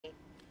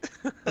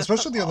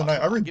Especially the other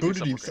night. I Give me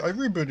rebooted you. some I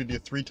rebooted you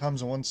 3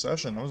 times in one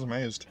session. I was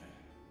amazed.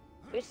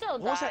 We still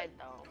What was died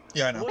though.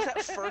 Yeah, I know. What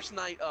was that first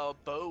night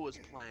Bo was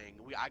playing?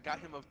 I got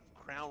him a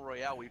crown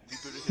royale. We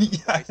rebooted him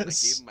twice, and I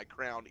gave him my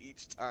crown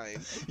each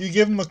time. You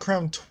gave him a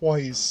crown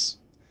twice.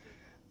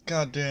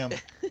 God damn.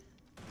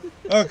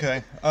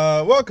 Okay,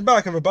 welcome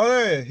back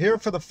everybody. Here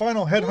for the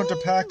final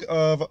Headhunter pack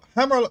of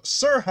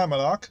Sir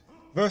Hammerlock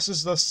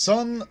versus the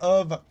Son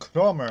of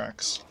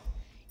Crawmerax.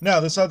 Now,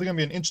 this is either going to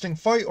be an interesting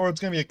fight or it's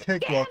going to be a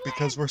cakewalk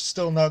because we're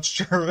still not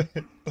sure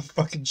the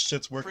fucking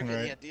shit's working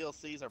right. Yeah,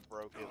 DLCs are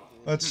broken.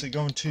 Let's see,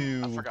 going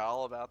to... I forgot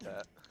all about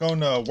that. Going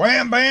to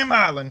Wham Bam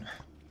Island.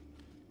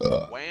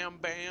 Wham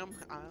Bam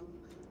Island.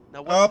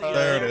 Now,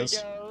 there it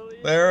is.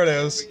 There it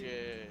is.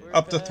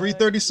 Up to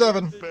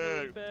 337.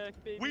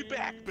 We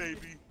back,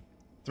 baby.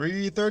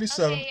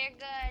 337. Okay, you're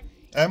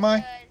good. Am I?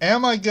 Good.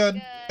 Am I good?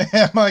 Good.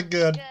 Am I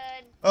good? Good.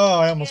 Oh,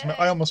 I almost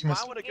I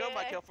missed. would have gone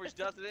my kill first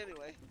does it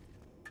anyway.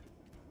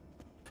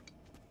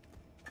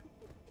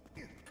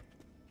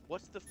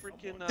 What's the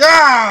freaking?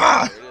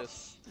 Ah! There it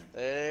is.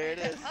 There it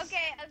is.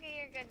 Okay,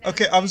 you're good. Now.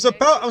 Okay, I was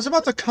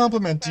about to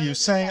compliment you,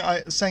 saying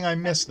I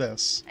missed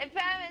this. I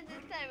promise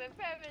this time. I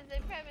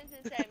promise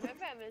this time. I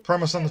promise.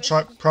 Promise on the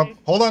child.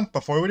 Hold on,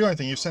 before we do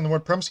anything, you saying the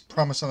word promise?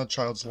 Promise on the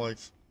child's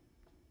life.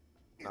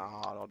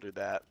 No, don't do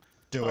that.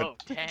 Do it. Oh,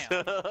 damn.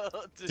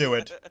 Do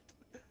it.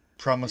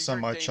 Promise on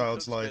my Dane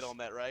child's Cook life. spit on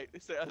that, right? He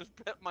said, I just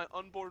bet my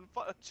unborn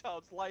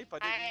child's life I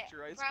didn't eat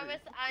your ice cream.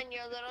 promise on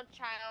your little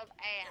child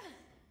ass.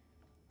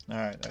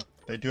 Alright,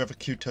 they do have a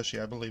cute tushy,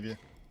 I believe you.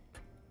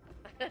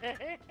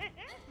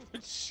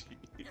 Jeez.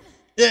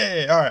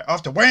 Yay! Alright,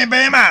 off to Wham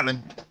Bam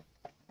Island!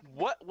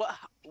 What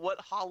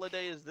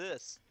holiday is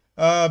this?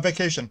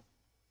 Vacation.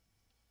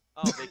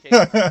 Oh, vacation.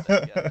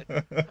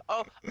 Yeah.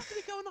 Oh, I'm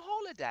gonna go on a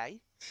holiday.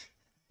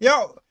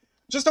 Yo,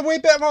 just a wee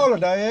bit of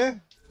holiday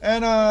here,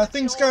 and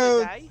things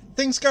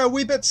go a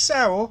wee bit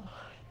sour.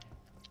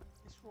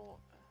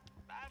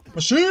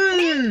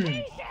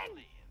 Machine!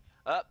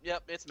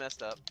 Yep, it's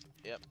messed up.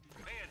 Yep.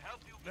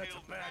 I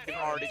can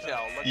already tell.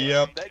 Look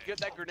Yep.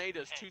 That grenade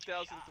does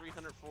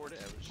 2,304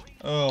 damage.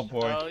 Oh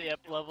boy. Oh, yep,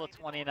 level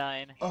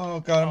 29. Oh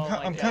god, Oh my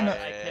I'm God, kind of,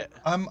 I can-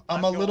 I'm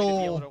I'm a going to be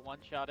able little, to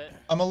one-shot it.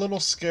 I'm a little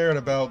scared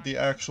about the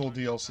actual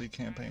DLC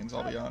campaigns.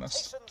 I'll be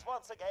honest.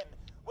 Once again.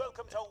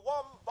 Welcome to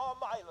Wham Bomb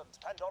Island,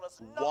 Pandora's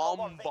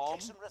Wham Bomb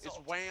is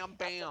Wham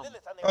Bam.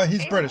 Oh,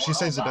 he's British. He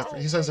says it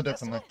different. He says it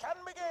differently. Can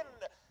begin.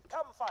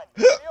 Come find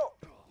me.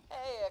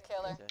 Hey,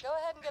 killer. Go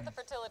ahead and get the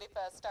fertility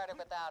fest started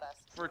without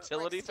us.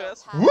 Fertility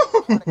fest?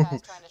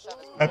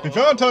 Happy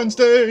Valentine's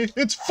Day!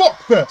 It's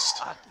Fuckfest!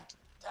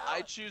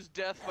 I choose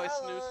death by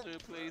Snoo Snoo,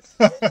 please.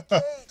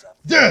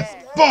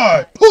 Death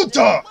by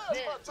Puta!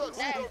 It's a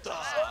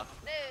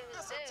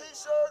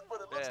t-shirt,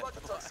 but it looks like a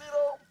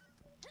tuxedo.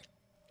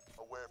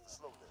 Aware for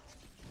slowness.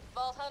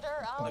 Vault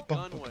Hunter, I'll Like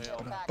gun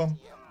whale. back to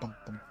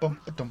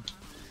you.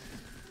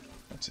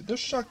 Let's see, this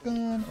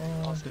shotgun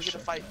or Also, we this get to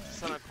shotgun? fight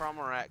Son of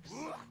Crawmerax.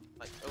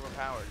 Like,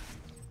 overpowered.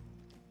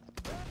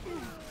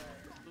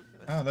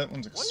 Oh, that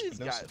one's What are these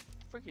guys? explosive.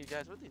 Freaking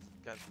guys, what do these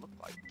guys look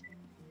like?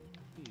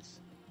 Jeez.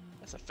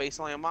 That's a face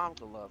only a mom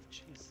could love.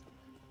 Jeez.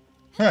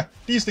 Heh,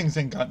 these things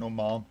ain't got no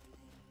mom.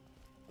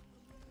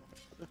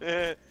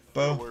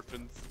 Bo,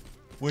 Orphans.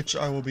 which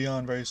I will be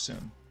on very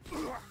soon.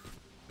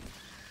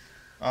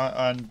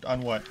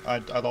 On what? I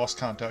lost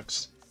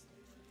context.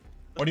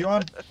 What are you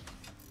on?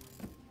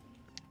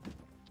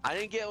 I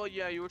didn't get what.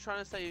 Yeah, you were trying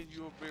to say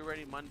you would be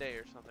ready Monday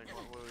or something.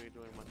 What were you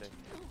doing Monday?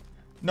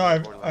 No,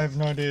 I have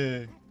no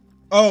idea.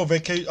 Oh,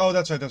 vacation. Oh,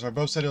 that's right.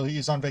 Bo said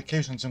he's on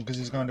vacation soon because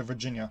he's going to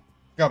Virginia.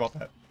 Forgot about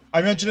that.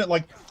 I mentioned it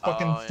like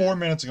fucking 4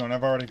 minutes ago and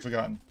I've already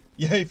forgotten.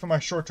 Yay for my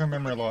short-term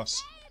memory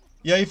loss.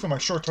 Yay for my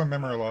short-term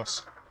memory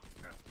loss.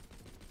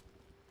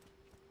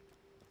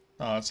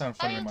 Oh, that sounded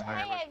funny in my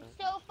head. I am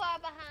so far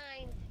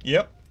behind.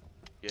 Yep.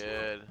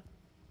 Good.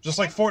 Just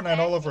like Fortnite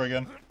all over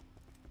again.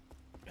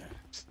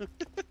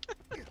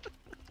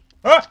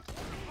 Ah!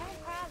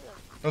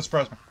 Don't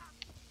surprise me.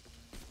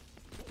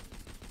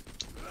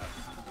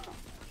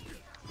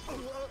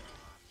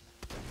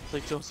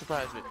 Like, don't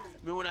surprise me.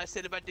 Remember when I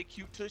said about the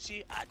cute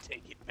tushy? I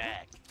take it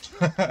back.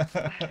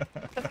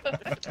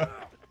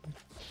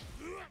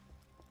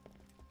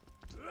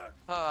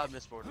 Oh, I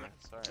missed Fortnite.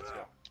 Sorry, let's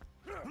go.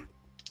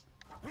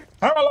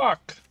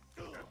 Hammerlock!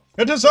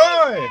 It is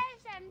I! Yes,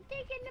 I'm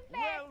taking the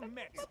bath. Well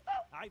met.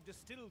 I've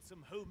distilled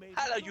some homemade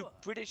Hello, liqueur. you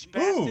British Ooh,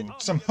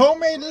 bastard. some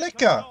homemade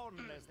liquor!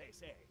 As they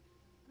say.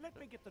 Let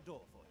me get the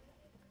door for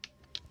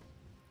you.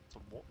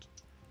 Some what?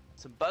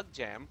 Some bug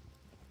jam.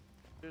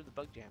 Here's the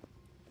bug jam.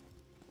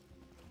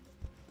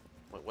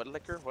 Wait, what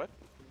liquor? What?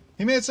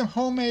 He made some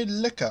homemade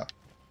liquor.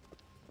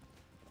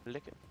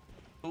 Licking.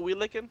 Who we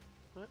licking?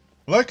 What?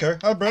 Liquor?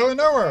 I barely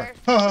know her!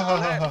 Ha ha ha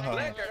ha ha ha.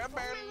 Liquor, I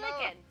barely know.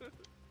 Licking.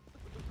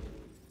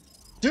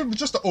 Dude,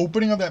 just the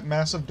opening of that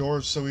massive door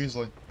is so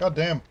easily. God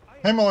damn.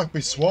 Hammerlock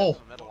be swole.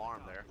 Got a metal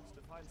arm there.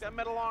 He's got a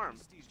metal arm.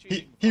 He's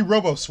He cheating.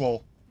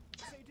 robo-swole.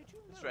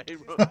 That's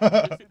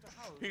right.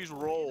 He's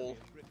roll.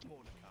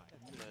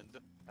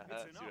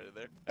 See right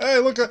there. Hey,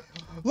 look,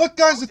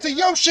 guys, it's a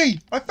Yoshi!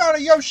 I found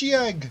a Yoshi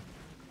egg.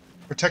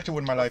 Protect it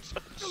with my life.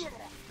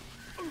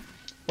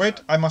 Wait,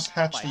 I must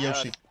hatch the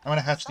Yoshi. I'm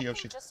gonna hatch the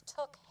Yoshi. Something just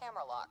took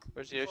Hammerlock.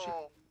 Where's the Yoshi?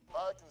 Oh,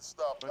 I can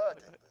stop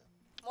packing.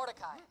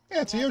 Mordecai.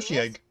 Yeah, it's a any Yoshi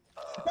ideas? egg.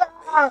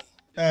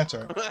 That's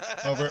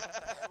alright. Over it.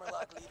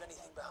 Hammerlock leave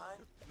anything behind?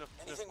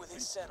 Anything with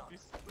his scent on it.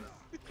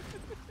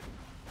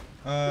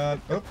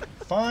 Oh,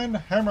 find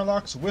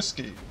Hammerlock's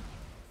whiskey.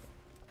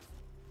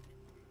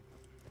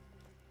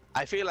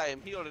 I feel I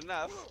am healed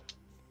enough.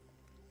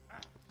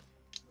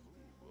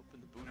 Open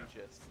the booty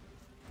chest.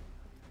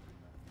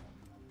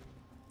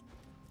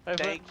 I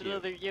Thank found you.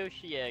 another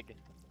Yoshi egg.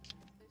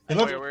 He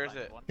left, Where is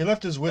it? he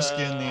left his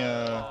whiskey in the,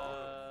 Alright.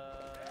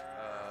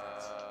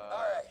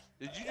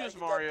 Did you Gotta just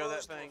get Mario that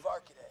booze to a thing?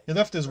 Varkid he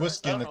left his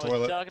whiskey I in don't the know what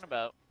you're toilet. talking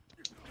about.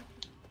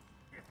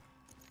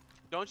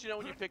 Don't you know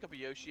when you pick up a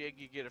Yoshi egg,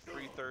 you get a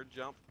free third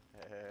jump?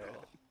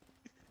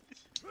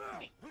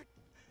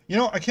 You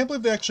know, I can't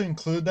believe they actually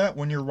include that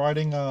when you're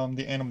riding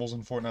the animals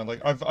in Fortnite.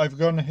 Like, I've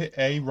gone to hit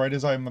A right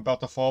as I'm about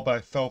to fall, but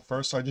I fell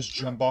first, so I just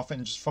jump off it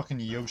and just fucking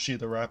Yoshi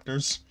the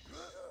raptors.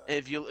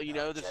 If you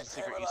know there's a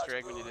secret Easter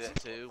egg when you do that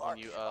too. When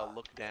you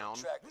look down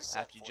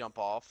after you jump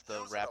off, the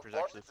raptor's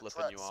actually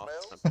flipping you off.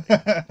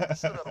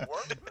 Should have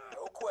worked.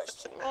 No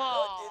question.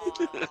 Oh, What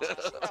did it?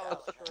 that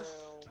was true.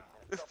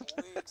 In a couple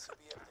weeks, he'll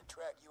be able to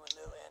track you and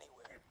Lil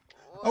anywhere.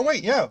 Oh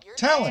wait, yeah, You're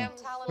Talon. damn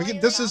Talon We while get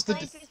you're this not is the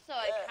racist. So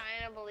I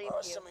kind of believe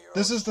Borrow you. some of your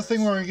this old is the shirts,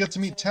 thing where we get to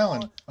boots, meet and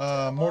Talon,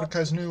 all.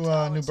 Mordecai's new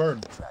new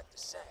bird. Track the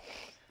scent.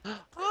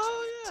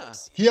 Oh yeah,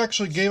 He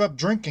actually gave up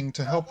drinking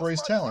to help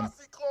raise Talon.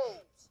 Dressy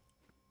clothes.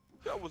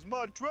 that was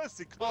my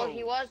dressing Well, clothes.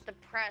 he was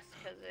depressed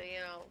because you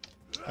know.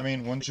 I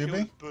mean, wouldn't you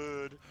be?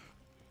 Bird.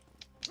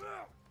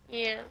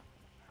 Yeah.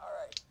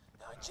 Alright,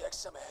 now inject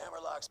some of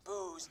Hammerlock's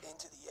booze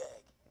into the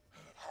egg.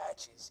 When it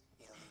hatches,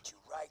 it'll lead you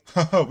right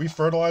to We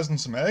fertilizing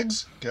some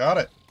eggs? Got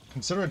it.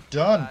 Consider it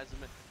done.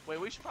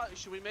 Wait,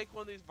 should we make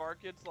one of these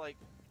Varkids like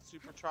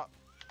super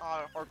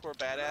hardcore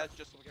badass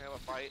just so we can have a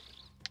fight?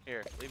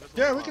 Here, leave us.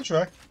 Yeah, alone. we can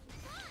try.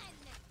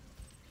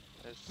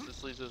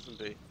 This leaves us in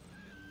B.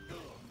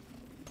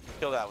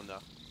 Kill that one though.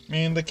 I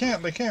mean, they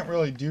can't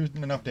really do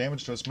enough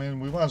damage to us. I mean,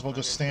 we might as well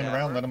just stand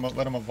around, and let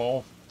them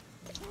evolve.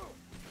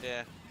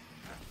 Yeah.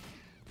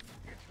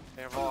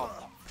 Hey, evolve.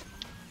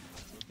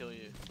 We'll kill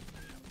you.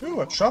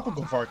 Ooh, a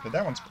tropical Varkid.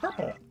 That one's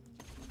purple.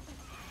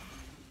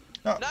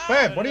 Oh, No!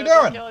 babe, what are you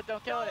Don't doing? kill it,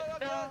 don't kill it.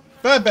 No.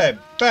 Bad, babe,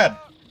 bad.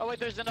 Oh wait,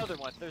 there's another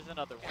one. There's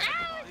another one.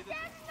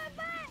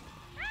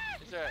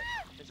 It's alright.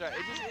 It's alright.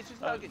 It's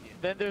just hugging you.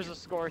 Then there's a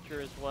Scorcher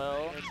as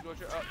well. There's a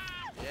Scorcher. Oh.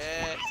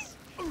 Yes.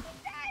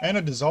 And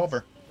a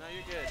dissolver. No,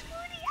 you're good.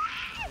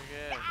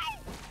 You're good.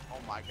 Oh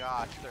my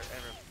gosh, they're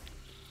ever.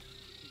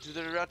 Dude,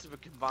 they're about to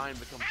combine,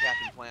 become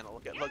Captain Planet.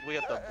 Look, we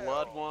got the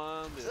blood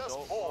one, the Just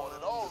adult born one,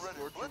 and the already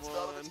Scorcher blitzed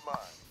out of one. its mind.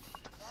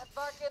 That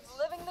Varkid's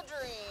living the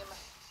dream.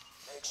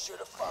 Make sure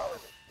to follow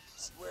it.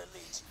 See where it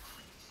leads you.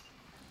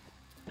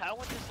 That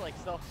one just like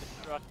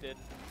self-destructed.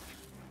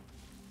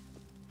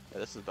 Yeah,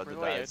 this is about to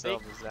Wait, die are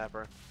itself, the Zapper.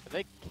 Are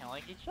they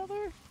killing each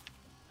other?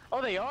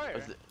 Oh, they are.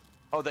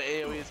 Oh, the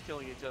AoE is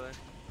killing each other.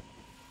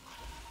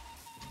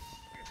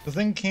 The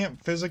thing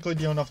can't physically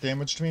deal enough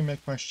damage to me,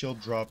 make my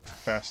shield drop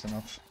fast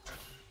enough.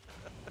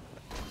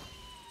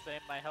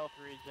 Same, my health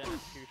regen is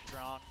too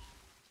strong.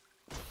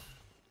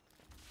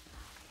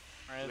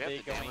 Are Do we have they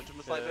to going damage them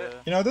a slight bit?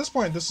 You know, at this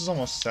point, this is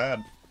almost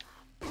sad.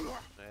 Yeah.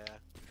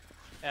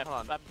 Yeah, Hold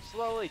on. I'm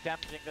slowly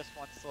damaging this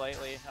one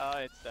slightly. Oh,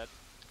 it's dead.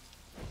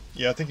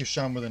 Yeah, I think you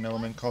shot him with an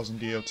element causing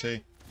DOT.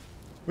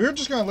 We were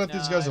just gonna let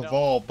these No, guys I don't.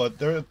 evolve, but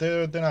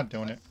they're not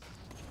doing it.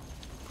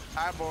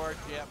 Hi, board.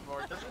 Yeah,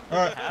 board. All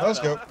right, Have let's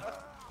go.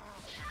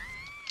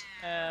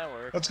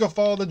 Work. Let's go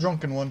follow the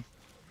drunken one.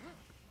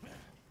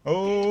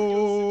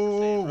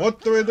 Oh,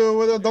 what do we do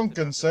with a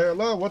drunken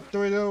sailor? What do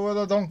we do with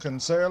a drunken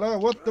sailor?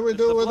 What do we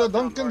do with a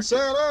drunken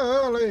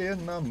sailor early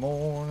in the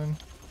morning?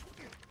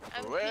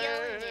 I'm feeling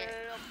it.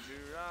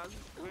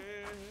 You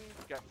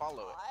gotta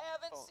follow it. I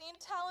haven't seen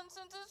Talon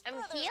since his I'm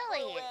brothers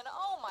feeling flew it. in.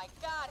 Oh my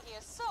god, he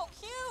is so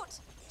cute.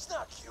 He's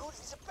not cute,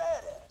 he's a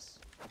badass.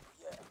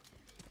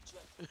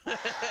 Yeah.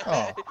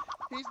 Oh.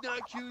 He's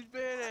not cute,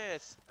 he's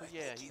badass. But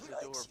yeah, he's a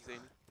dwarf thing.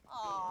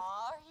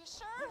 Aw, are you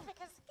sure?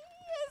 Because he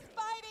is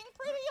biting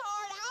pretty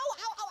hard. Ow,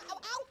 ow, ow, ow,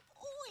 ow.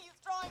 Ooh, he's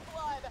drawing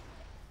blood.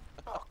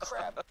 Oh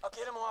crap, I'll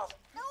get him off.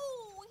 No,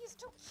 he's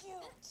too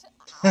cute.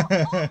 Ow,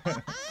 ow, ow,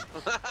 ow.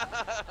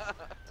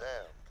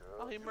 Damn, girl.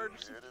 Oh, he murdered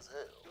some- Weird as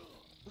hell.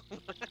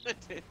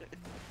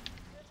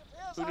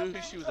 Who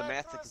knew she was a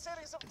masochist? A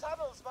series of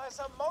tunnels by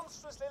some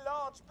monstrously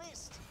large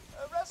beast.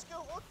 A rescue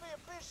would be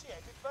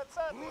appreciated, but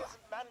certainly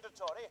isn't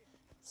mandatory.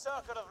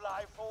 Circle of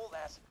life, all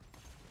that.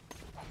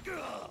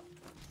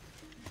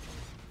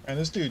 And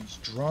this dude's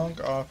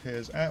drunk off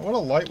his ass. What a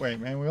lightweight,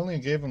 man. We only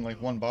gave him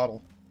like one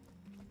bottle.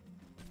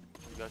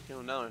 You gotta kill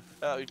another.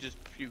 Oh, he just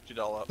puked it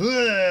all up.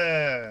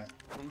 Bleh.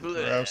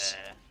 Gross.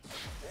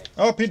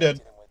 Oh, he did.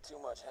 Hit him with too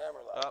much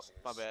Hammerlock Oh, juice.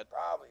 my bad.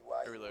 Probably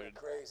why I you went reloaded.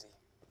 crazy.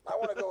 I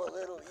want to go a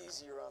little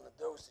easier on the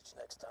dosage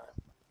next time.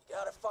 You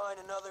Gotta find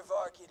another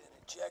Varkid and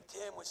inject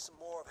him with some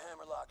more of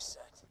Hammerlock's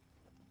scent.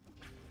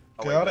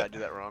 Oh, wait, Got did I it. do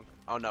that wrong?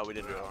 Oh, no, we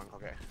didn't do it wrong.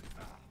 Okay.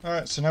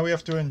 Alright, so now we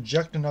have to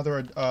inject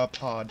another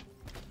pod.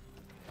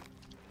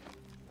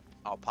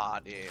 Oh,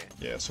 pod, yeah.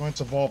 Yeah, so when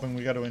it's evolving,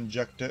 we gotta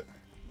inject it.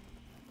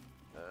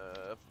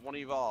 Want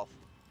to evolve.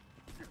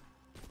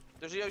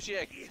 There's a Yoshi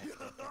egg.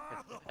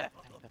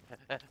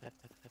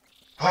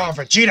 Oh,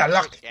 Vegeta,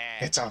 look! Yeah.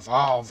 It's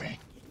evolving.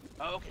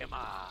 Oh, come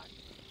on.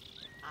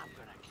 I'm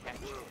gonna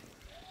catch it.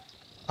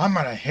 I'm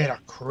gonna hit a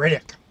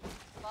critic.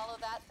 Follow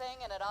that thing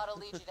and it ought to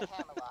lead you to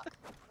Hammerlock.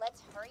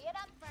 Let's hurry it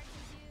up, Barky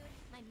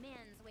dude. My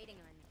man's waiting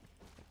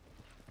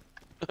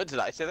on me. Did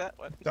I say that?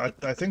 What?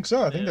 I think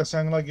so. I think that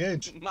sounded like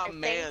Gage. My think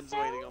man's so?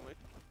 waiting on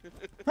me.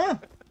 Huh?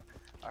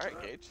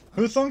 Alright, Gage.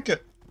 Who thunk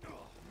it?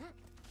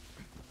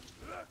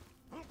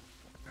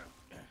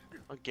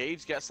 Well,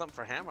 Gage got something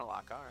for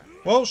Hammerlock,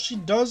 alright. Well, she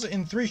does,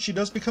 in 3, she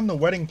does become the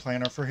wedding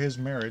planner for his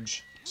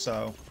marriage.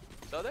 So,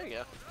 So there you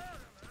go.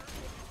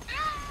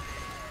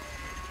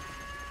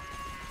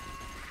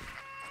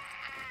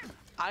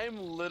 I'm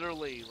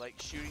literally like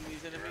shooting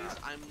these enemies.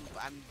 I'm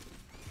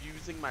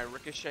using my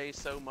ricochet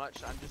so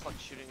much. I'm just like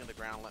shooting at the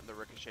ground, letting the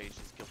ricochets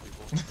just kill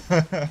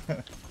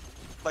people.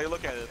 Like,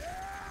 look at it.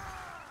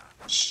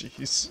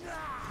 jeez.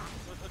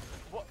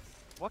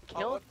 What Oh,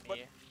 killed what?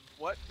 me?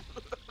 What?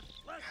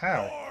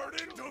 How?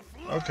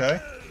 Okay.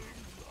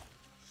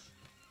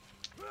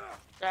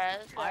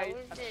 That I-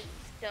 was just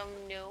some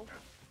new.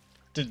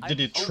 Did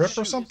he Oh, trip or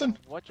shoot, something?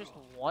 What just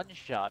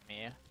one-shot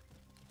me?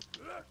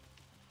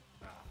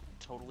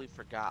 Totally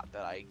forgot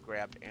that I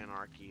grabbed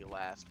Anarchy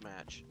last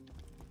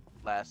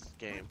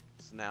game.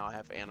 So now I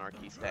have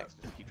Anarchy stacks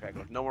to keep track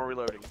of. No more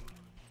reloading.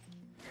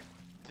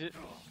 Did,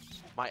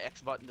 My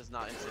X button does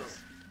not exist.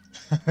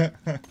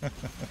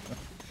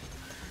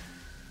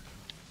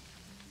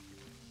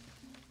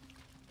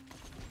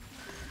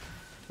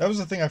 That was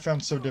the thing I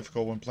found so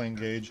difficult when playing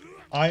Gage.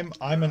 I'm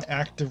an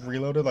active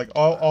reloader. Like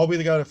I'll be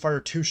the guy to fire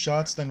 2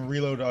 shots, then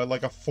reload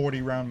like a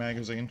 40-round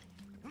magazine.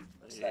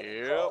 Looks like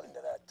you crawled into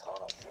that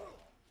tunnel.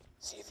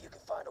 See if you can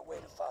find a way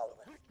to follow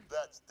it.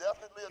 That's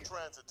definitely a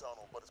transit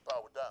tunnel, but it's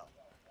powered down.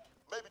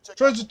 Maybe check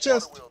Transit out the water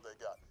chest. wheel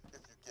they got.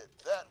 If you get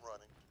that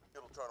running,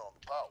 it'll turn on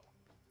the power.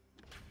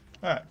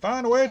 Alright,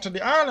 find a way to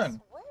the island.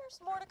 Where's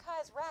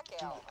Mordecai's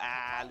Raquel?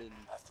 Island.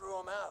 I threw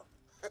him out.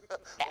 What?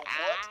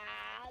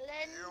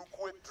 Alan. You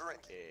quit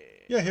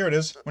drinking. Yeah, here it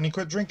is. When he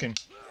quit drinking.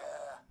 Yeah,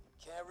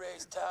 can't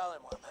raise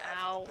talent when I'm half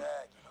Ow. in the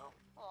bag, you know?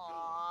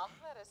 Aw,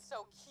 that is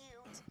so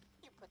cute.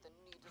 You put the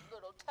needed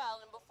little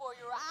talent before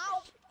your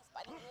ow. He's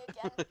biting me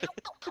again. Ow,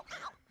 ow, ow,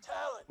 ow.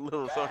 Talent.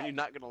 Little bag. son, you're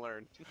not gonna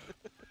learn.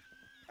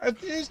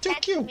 He's too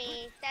That's cute.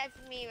 me. That's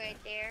me right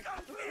there.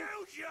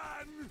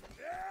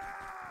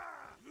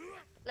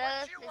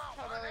 Lilith is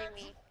totally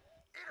me.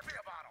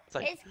 It's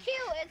like, It's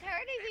cute. It's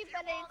hurting me,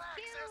 but it's Access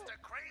cute. to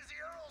Crazy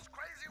Earl's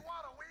crazy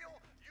water wheel.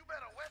 You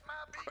better wet my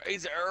beak.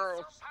 Crazy There's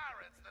Earls. some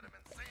pirates that have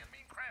been saying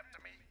mean crap to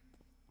me.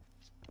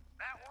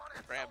 That one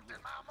Crap.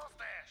 insulted my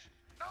mustache.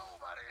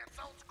 Nobody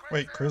insults Crazy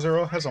Wait, Crazy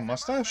Earl has a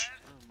mustache?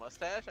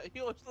 mustache?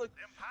 He looks like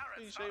Them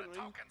pirates he's started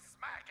shaving. talking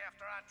smack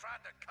after I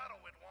tried to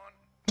cuddle with one.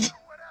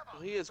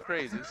 Whatever. He is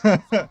crazy.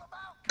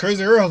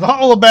 Crazy Earl's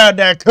all about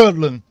that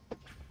cuddling.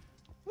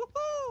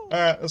 Woohoo!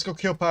 Alright, let's go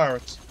kill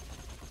pirates.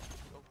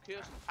 Go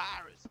kill some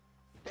pirates.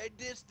 They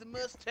ditched the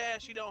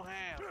mustache you don't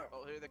have.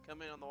 Oh, here they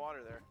come in on the water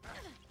there.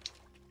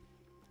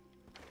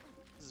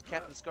 This is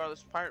Captain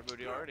Scarlet's pirate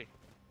booty already.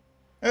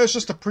 Yeah, it's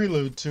just a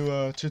prelude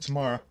to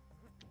tomorrow.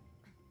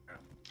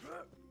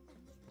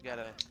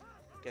 Gotta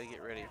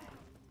get ready.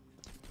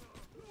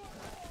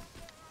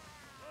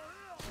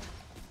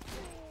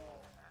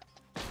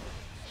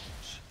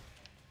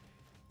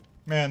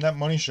 Man, that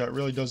money shot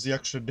really does the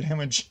extra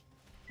damage.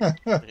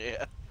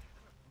 Yeah.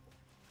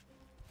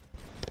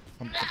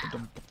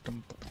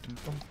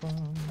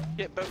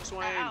 Get boat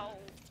swing. Ow.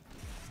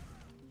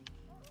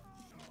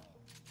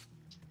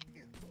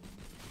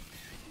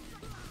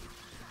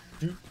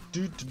 Do,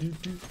 do, do, do,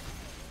 do.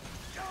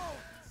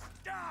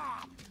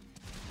 Stop!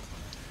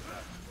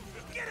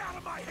 Get out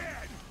of my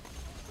head!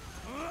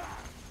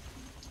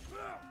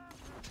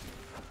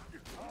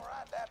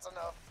 Alright, that's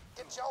enough.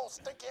 Get your old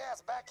stinky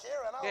ass back here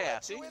and I'll Yeah,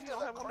 let see, you you into don't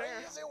the have one there.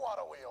 crazy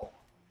water wheel.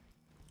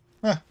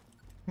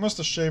 Must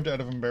have shaved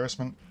out of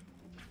embarrassment.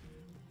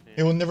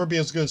 It will never be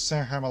as good as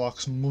Sir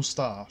Hammerlock's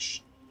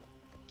mustache.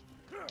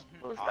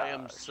 I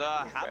am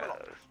Sir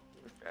Hammerlock.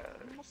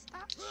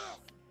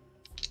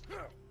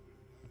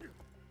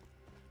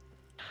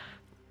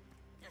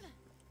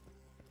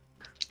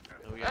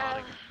 Oh,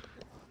 yeah,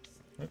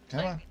 Monica.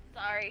 Come on.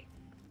 Sorry.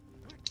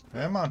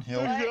 Come on,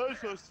 Hill. What are you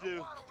supposed to do?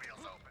 Water wheel's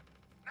open.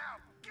 Now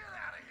get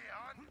out of here,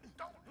 hon.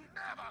 Don't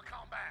never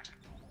come back.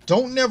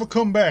 Don't never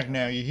come back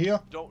now, you hear?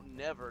 Don't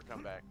never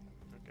come back.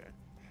 Okay.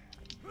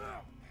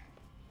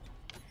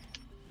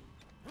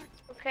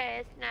 Okay,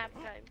 it's nap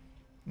time.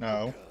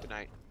 No. Good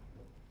night.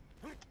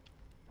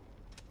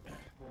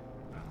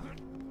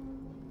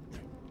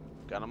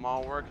 Got them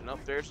all working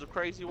up. There's the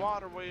crazy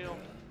water wheel.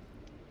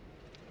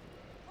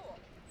 Cool.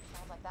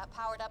 Sounds like that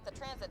powered up the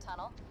transit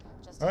tunnel.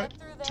 Just Alright, head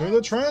through there to the and you'll be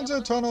able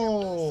transit to meet your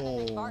loose tunnel.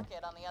 living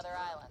market on the other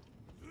island.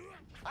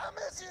 I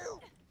miss you.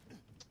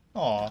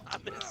 Aw, I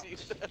miss you.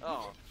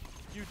 Oh,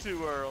 you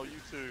too, Earl. You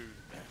too.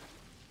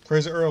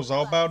 Crazy Earl's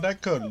all about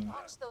that cuddling.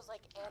 Watch those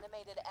like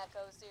animated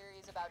Echo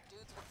series about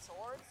dudes with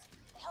swords.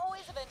 They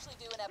always eventually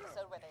do an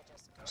episode where they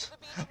just go to the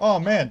beach. and Oh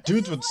hang man, out.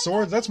 Dudes This with is like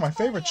Swords, our that's my beach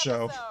party favorite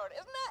show. episode.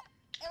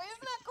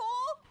 Isn't that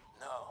cool?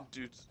 No,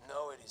 Dudes.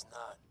 no, it is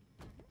not.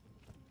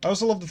 I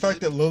also love the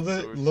fact that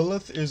Swords.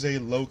 Lilith is a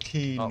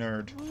low-key Oh.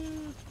 nerd.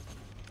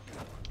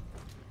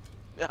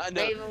 Yeah, I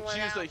know. Raven went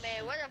She was out, the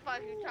man. What the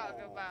fuck you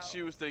talking about?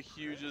 she was the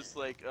hugest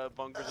like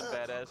bunkers and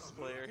badass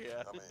player.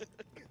 Yeah. I mean,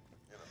 you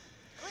know.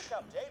 Quick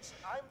update.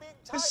 I'm being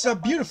tied This is a up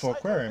by the beautiful psycho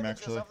aquarium,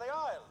 villagers actually. of the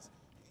Isles.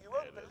 You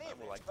won't Yeah, believe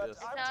I'm it, like but this.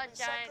 I'm It's to a be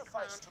giant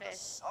sacrificed to the clownfish.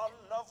 Son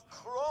of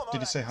Crawmerax. Did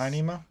he say hi,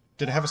 Nemo?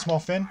 Did it have a small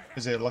fin?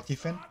 Is it a lucky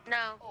fin?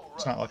 No.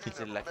 It's not lucky. It's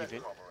a lucky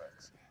fin.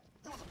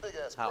 He was a big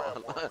ass How?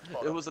 crab once,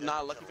 caught It up was a in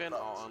not the lucky fin.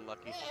 mountains. Oh,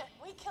 unlucky. Man,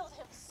 we killed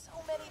him so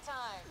many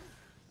times.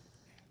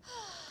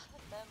 The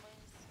memories.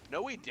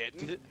 No, we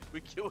didn't.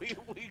 We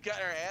got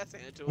our ass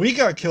handed to us. We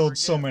got killed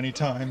so many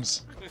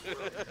times.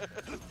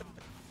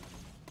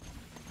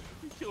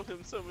 We killed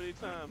him so many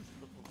times.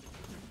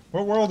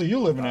 What world are you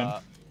living in?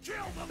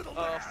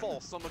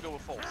 False. I'm gonna go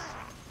with false.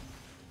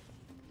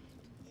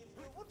 If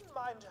you wouldn't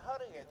mind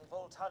hurrying,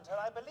 Vault Hunter,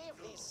 I believe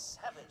these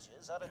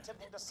savages are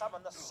attempting to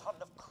summon the Son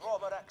of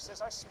Crawmerax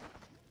as I speak.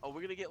 Oh,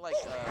 we're gonna get like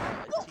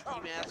a tiki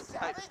mask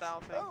type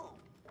style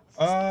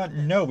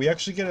thing. No, we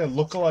actually get a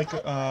lookalike,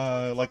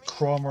 like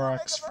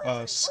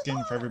Crawmerax,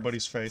 skin for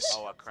everybody's face.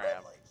 Oh, a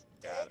crab.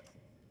 Got it.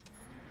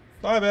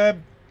 Bye, babe.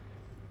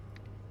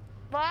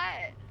 What?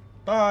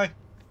 Bye.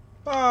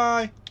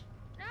 Bye.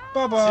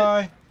 No.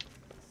 Bye-bye.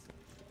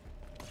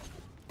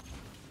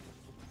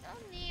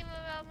 Don't leave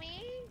about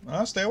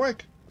me. Stay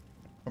awake.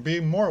 Or be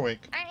more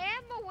awake. I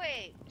am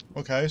awake.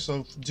 Okay,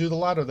 so do the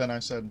latter then, I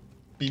said.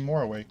 Be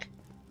more awake.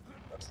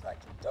 Looks like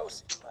your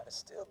dosage might have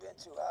still been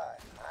too high.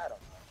 I don't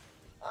know.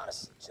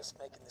 Honestly, just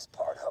making this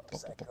part up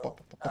as I go.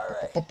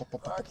 Alright,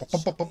 market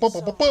should be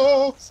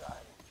somewhere inside.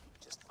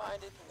 Just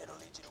find it and it'll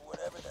lead you to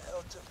whatever the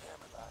hell took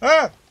Hammerlock.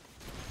 Ah!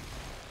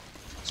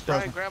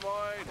 Surprise Die, me.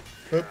 graboid.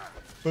 Boop.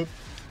 Boop.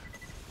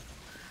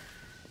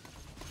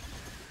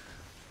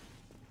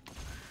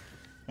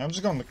 I'm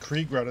just going the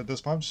Krieg route at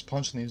this point. I'm just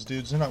punching these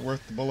dudes. They're not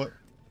worth the bullet.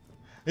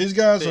 These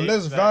guys are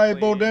less Exactly.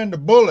 valuable than the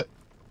bullet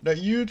that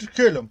you used to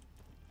kill them.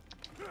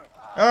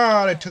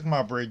 Ah, they took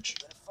my bridge.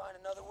 Better find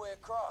another way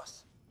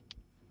across.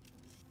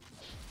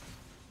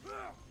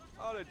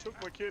 Oh, they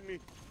took my kidney.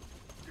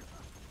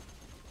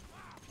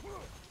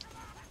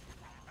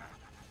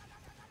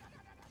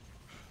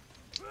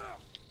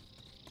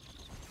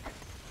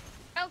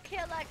 Don't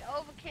kill like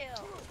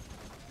overkill.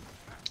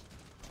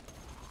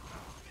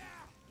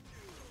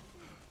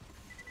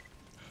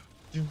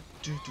 Do,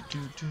 do, do, do,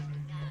 do.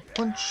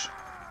 Punch.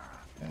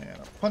 And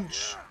a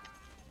punch.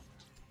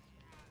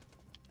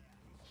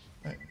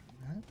 Wait,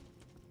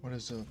 what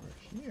is over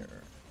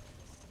here?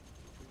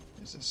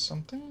 Is this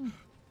something?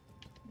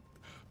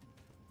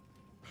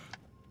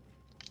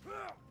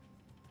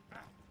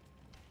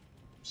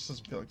 This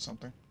doesn't feel like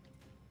something.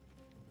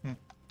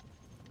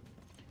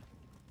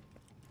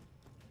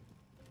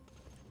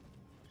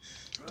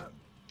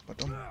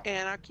 Ba-dum.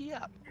 Anarchy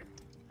up.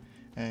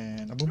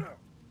 And a boom.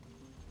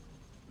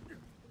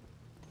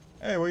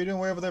 Hey, what are you doing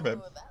way over there, babe?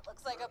 Ooh, that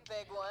looks like a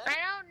big one. I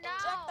don't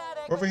Inject that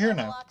know. egg Over with here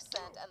now. Hammerlock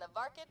scent, and the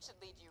Varket should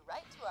lead you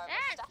right to our Yes,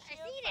 I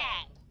mustachio see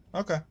friend. that.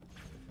 Okay.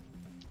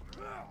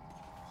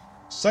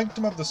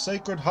 Sanctum of the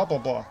Sacred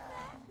Hubblebaugh.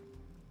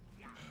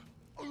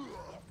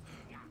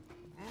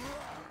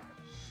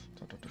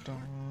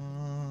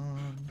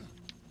 Dun-dun-dun-dun.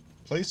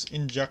 Place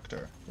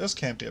injector. This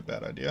can't be a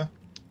bad idea.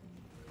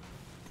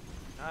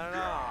 I don't know.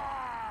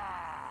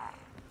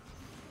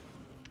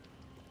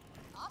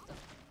 Awesome.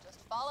 Just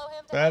follow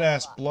him to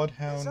Badass Hammerlock.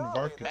 Bloodhound Bizarrely,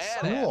 Varkas. the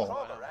Son of Cool.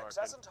 Crawmerax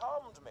hasn't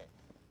harmed me.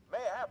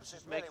 Mayhaps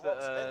it make really the,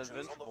 wants vengeance on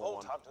the vengeful Vault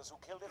one. Hunters who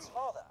killed its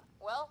father.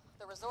 Well,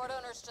 the resort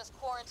owners just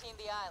quarantined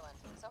the island,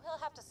 so he'll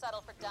have to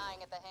settle for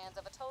dying at the hands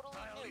of a totally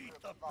new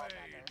group of Vault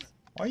Hunters.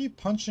 Why are you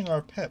punching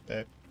our pet,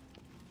 babe?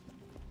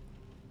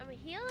 I'm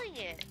healing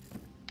it.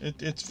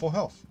 It's full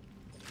health.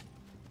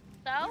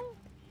 So?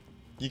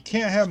 You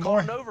can't have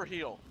more. Caught an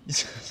overheal.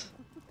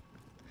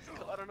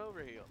 Caught an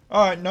overheal.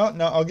 Alright, no,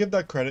 I'll give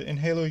that credit. In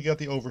Halo, you got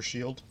the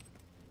overshield.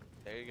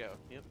 There you go.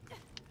 Yep.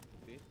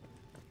 See?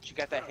 She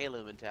got that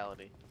Halo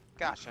mentality.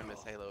 Gosh, I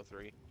miss Halo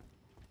 3.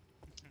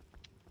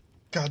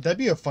 God, that'd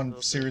be a fun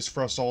series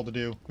for us all to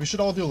do. We should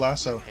all do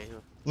Lasso.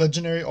 Halo.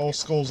 Legendary All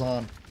Skulls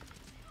On.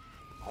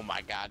 Oh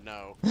my god,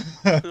 no.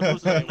 It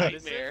was a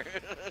nightmare.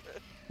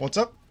 What's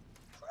up?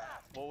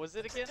 What was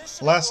it again?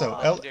 Lasso.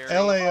 Legendary.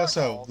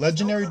 L-A-S-O.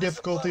 Legendary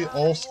difficulty,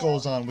 all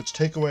skulls on, which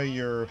take away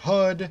your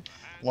HUD.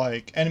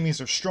 Like,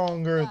 enemies are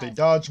stronger, they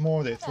dodge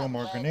more, they throw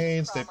more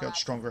grenades, they've got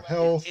stronger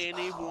health. If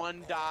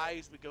anyone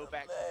dies, we go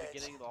back to the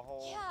beginning of the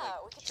whole Yeah,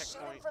 we like, could shoot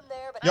him checkpoint. from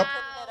there, but Yep. he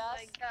couldn't Oh hit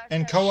my us. gosh.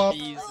 In that's co-op,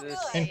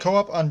 Jesus. in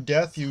co-op on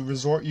death,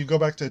 you go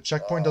back to the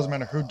checkpoint, doesn't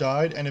matter who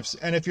died, and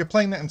if you're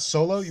playing that in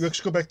solo, you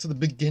actually go back to the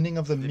beginning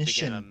of the The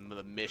mission. beginning of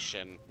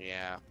mission.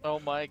 Yeah. Oh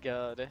my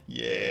god.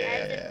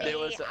 Yeah. There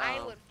was,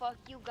 I would fuck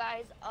you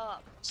guys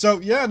up. So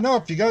yeah, no,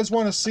 if you guys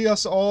want to see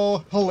us all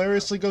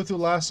hilariously go through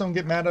Lasso and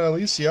get mad at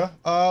Alicia,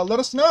 let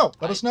us know.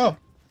 Let us know.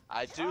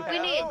 I do We have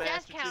need the a death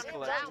Master count Chief for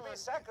Collection.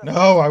 that one.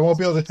 No, I won't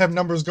be able to have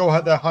numbers go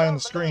that high on the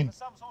screen.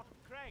 Some sort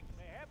of crank,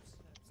 perhaps.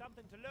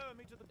 Something to lower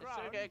me to the It's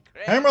ground. okay,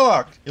 Chris.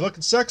 Hammerlock, you're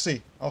looking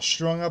sexy. All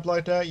strung up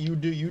like that. You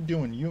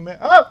doing you, man.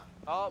 Oh!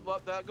 Oh,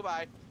 well,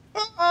 goodbye. Ah!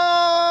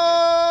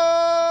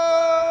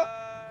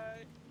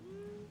 Bye.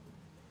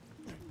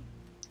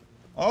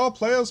 All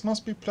players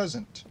must be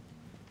pleasant.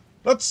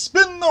 Let's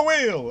spin the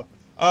wheel. Is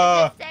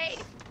it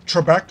safe?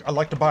 Trebek, I'd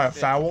like to buy a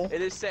foul.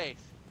 It is safe.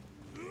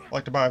 I'd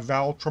like to buy a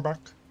vowel, Trebek.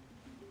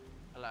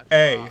 I like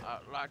A. I'd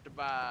like to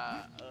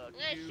buy I'm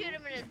gonna shoot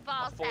him in his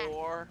ball a sack.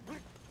 4.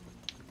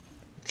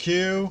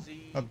 Q,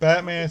 Z, a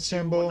Batman Q,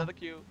 symbol, Another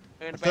Q.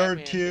 And a third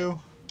Batman Q.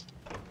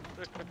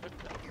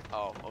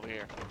 Oh, over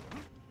here.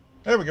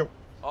 There we go.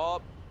 Oh,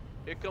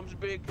 here comes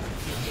big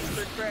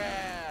Easter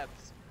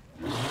crabs.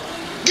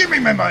 Give me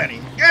my money.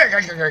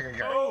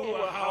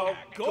 Oh, how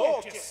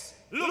gorgeous!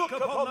 Look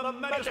upon the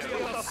majesty of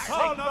the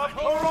Son of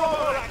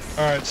Crawmerax!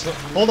 Alright, so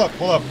hold up.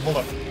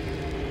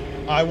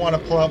 I want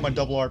to pull out my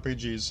double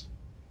RPGs.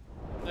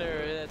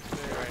 There, that's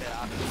very right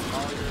now.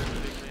 Oh, you're a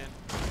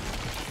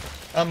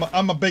big man.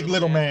 I'm a big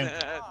little man.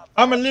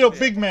 I'm a little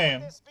big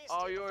man.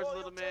 All yours,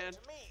 little man.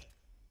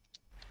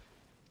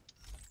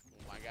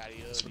 Oh my god,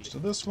 he ugly. Switch to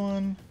this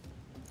one.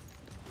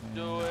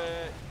 Do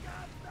it.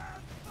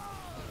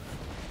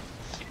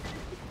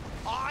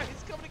 Oh,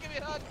 he's coming to give me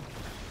a hug.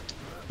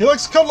 He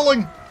likes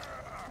cuddling.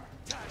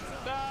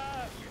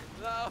 Ah,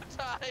 no,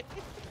 die.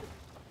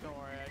 Don't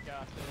worry, I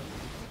got this.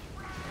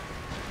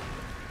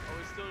 Are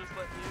we still just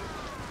letting you?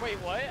 Wait,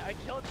 what? I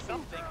killed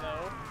something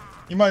though.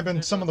 You might have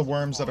been some of the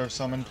worms that are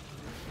summoned.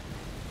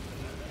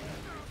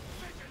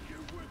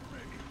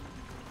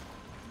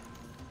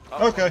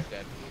 Oh, Okay. he's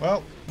dead.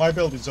 Well, my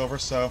ability's over,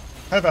 so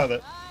have at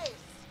it. Nice.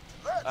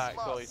 Alright,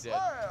 cool, he's dead.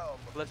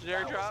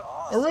 Legendary drop?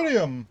 Awesome.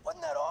 Iridium.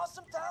 Wasn't that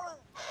awesome, Talon?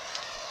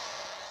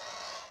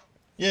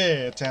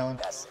 Yeah, Talon.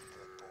 That's a good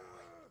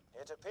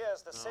boy. It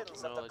appears the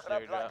sins no of the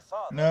legendary crab-like drop.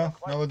 father No, were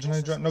quite no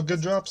legendary drop, no good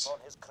vicious drops. upon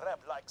his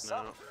crab-like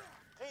son. No.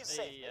 Please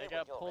save Hey, me I when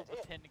got you're pulled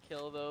ready. for 10 to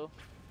kill though.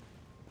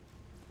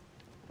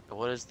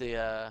 What is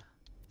the,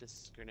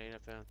 this grenade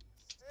I found?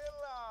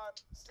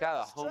 Still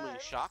Got a strange. homing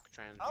shock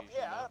transfusion. Up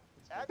here. though.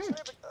 Actually,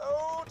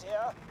 oh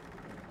dear.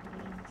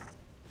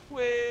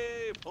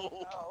 Way boom.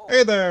 Oh.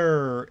 Hey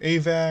there,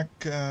 AVAC,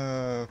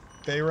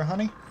 Feyre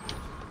honey.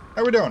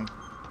 How we doing?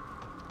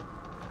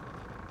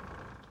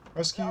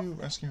 Rescue lot?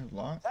 Thanks for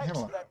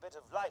Hammerlock. that bit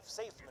of life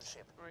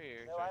safemanship. Right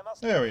here. Though I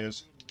must There he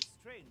is.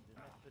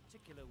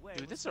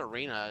 Dude, this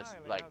arena is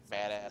like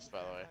badass, by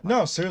the way.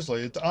 No,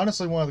 seriously, it's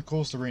honestly one of the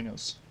coolest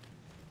arenas.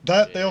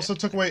 They Yeah. also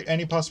took away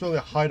any possibility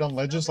to hide on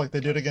ledges like they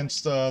did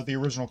against the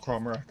original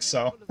Crawmerax,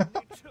 so.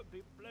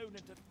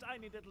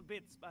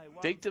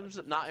 Victims,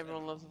 not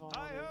everyone loves the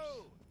followers.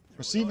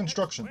 Receive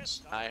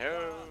instructions. I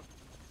ho.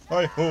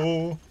 Hi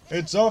ho,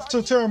 it's off to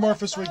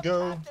Terramorphous we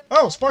go.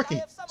 Oh,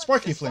 Sparky!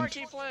 Sparky Flint.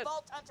 Sparky Flint.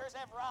 Vault hunters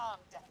have wronged.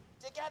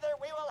 Together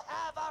we will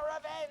have our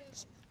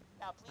revenge.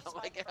 Now please I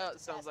like find the how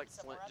first it sounds like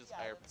assassin Flint somewhere just on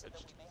the higher island so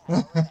that we may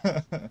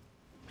have our revenge.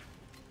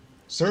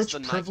 Search the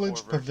Night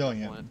Privileged Corps version of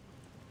Pavilion. Flint.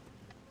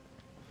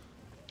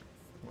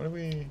 What do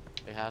we...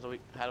 Hey, how do we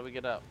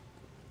get up?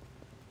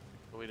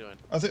 What are we doing?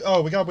 I think.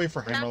 Oh, we gotta wait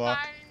for Knock Hammerlock.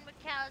 on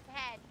Mikhail's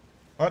head.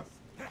 What?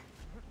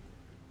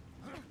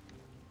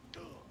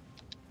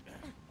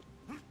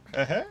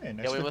 Hey,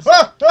 nice Yeah, we to- must,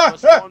 Ah! Ah!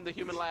 must Ah! form the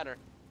human ladder.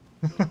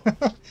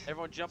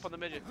 Everyone jump on the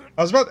midget.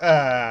 I was about.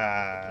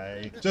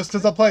 Just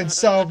because I'm playing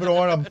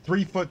Salvador, I'm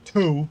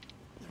 3'2".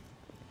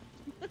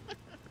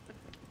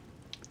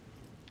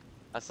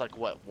 That's like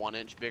what, 1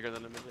 inch bigger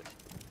than a midget?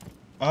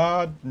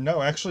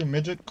 No, actually,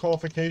 midget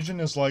qualification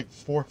is like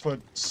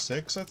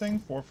 4'6", I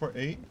think,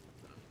 4'8".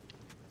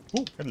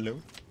 Ooh, hello.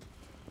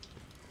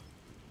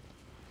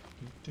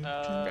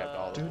 Grabbed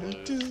all the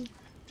blues.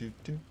 I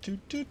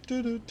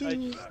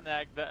just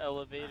snagged the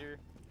elevator.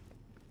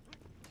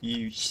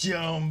 You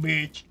son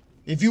bitch!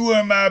 If you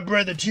were my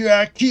brother too,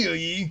 I'd kill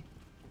you.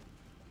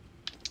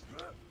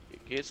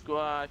 Get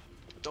squashed.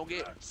 Don't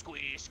get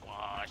squeeze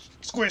squashed.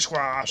 Squish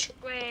squash.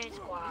 Squish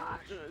squash.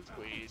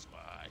 Squeeze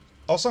squashed.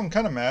 Also, I'm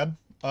kind of mad.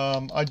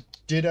 I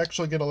did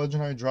actually get a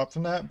legendary drop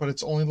from that, but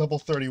it's only level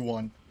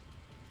 31.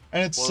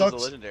 And it What was the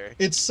sucks. legendary?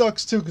 It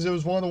sucks too, because it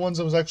was one of the ones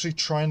I was actually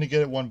trying to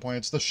get at one point.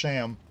 It's the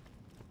Sham.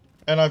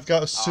 And I've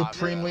got a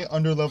supremely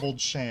underleveled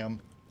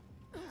Sham.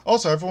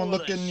 Also, everyone,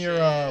 What look a in your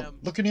sham.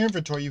 look in your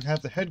inventory. You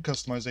have the head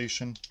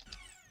customization.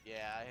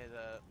 Yeah, I had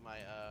my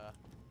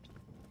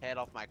head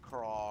off my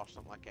craw,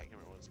 something like that. I can't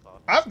remember what it's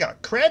called. I've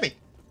got Krabby.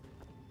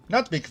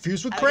 Not to be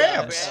confused with I got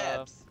crabs.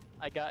 crabs.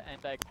 I got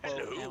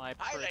anti-quote. Am I I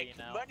pretty like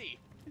now? money.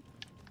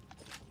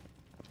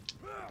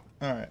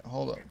 All right,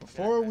 hold up.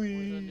 Before Where's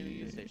the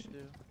new we, station?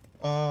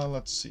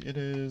 let's see. It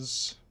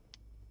is.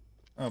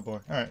 Oh boy.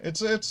 All right,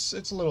 it's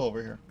a little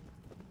over here.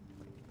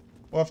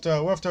 We'll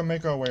have to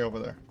make our way over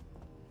there.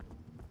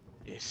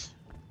 Yes.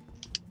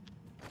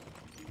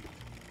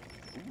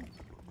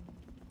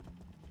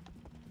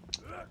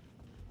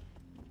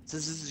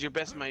 Since this is your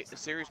best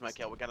series,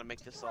 Michael, we gotta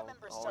make this all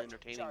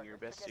entertaining. Your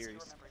best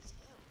series.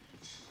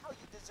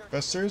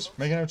 Best series?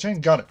 Make it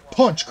entertaining? Got it.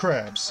 Punch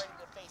crabs.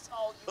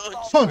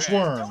 Punch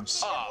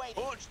worms. Ah,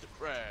 punch the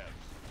crabs.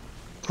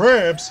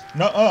 Crabs?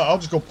 Nuh-uh, I'll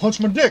just go punch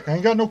my dick. I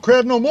ain't got no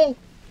crab no more.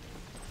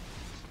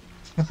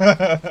 Punch.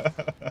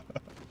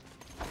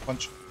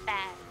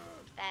 Bad.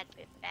 Bad,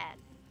 bit bad.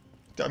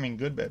 I mean,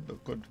 good, bad,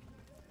 but good.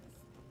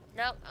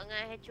 Nope, I'm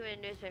gonna hit you with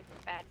a newspaper.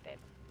 Bad, bit.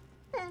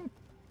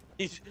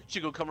 She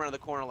go come around the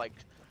corner like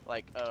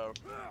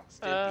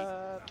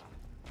Stimpy.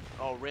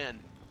 Oh, Ren.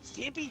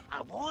 Stimpy,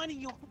 I'm warning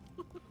you.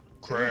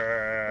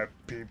 Crab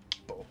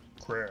people.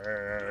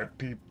 Crab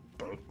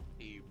people.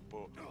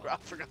 I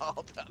forgot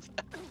all about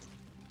that.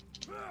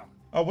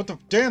 Oh, what the?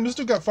 Damn, this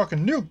dude got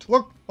fucking nuked.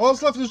 Look, all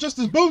that's left is just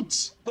his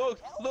boots. Look,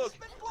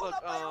 freaking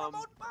fuck.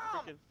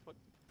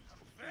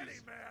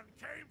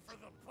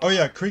 Oh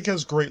yeah, Creek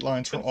has great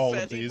lines for all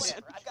of these.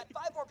 I've got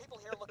 5 more people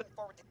here looking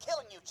forward to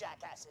killing you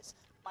jackasses.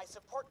 My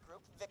support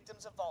group,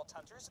 Victims of Vault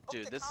Hunters.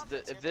 Dude,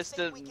 if this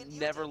didn't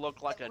never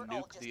look like a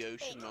nuke the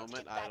ocean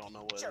moment, I don't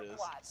know what it is.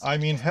 I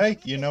mean, hey,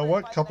 you know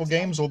what? Couple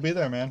games will be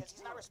there, man.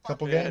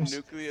 Couple games.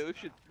 Nuke the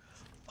ocean.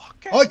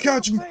 I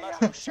catch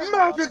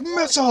magic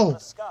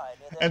missile,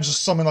 and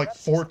just summon like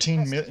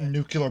 14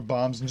 nuclear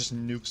bombs and just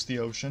nukes the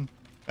ocean.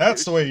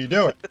 That's the way you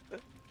do it.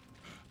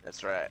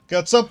 That's right.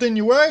 Got something in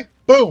your way?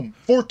 Boom!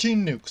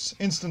 14 nukes,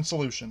 instant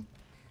solution.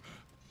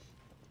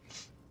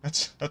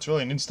 That's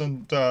really an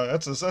instant.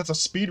 That's a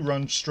speed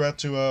run strat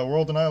to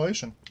world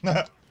annihilation.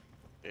 Yep.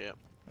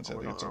 That's I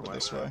think it's over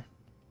this way.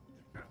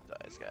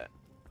 This guy.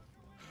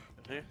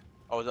 Here?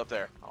 Oh, it's up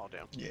there. Oh,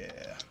 damn. Yeah.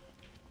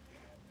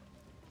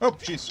 Oh,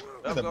 jeez.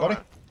 Hey there, go buddy.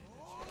 on.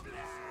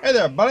 Hey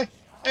there, buddy.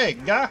 Hey,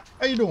 guy.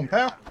 How you doing,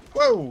 pal?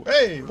 Whoa.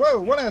 Hey. Whoa.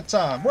 One at a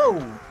time. Whoa.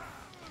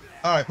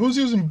 All right. Who's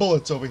using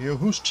bullets over here?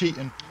 Who's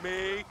cheating?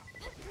 Me.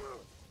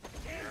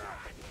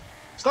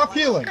 Stop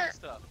healing.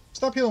 Stuff.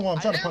 Stop healing while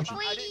I'm trying to punch you.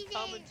 I didn't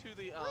come into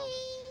the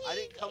I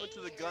didn't come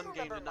into the gun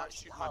game to not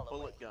shoot my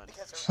bullet gun.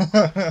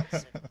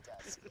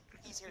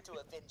 He's here to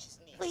avenge his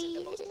niece in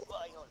the most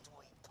violent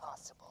way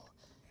possible.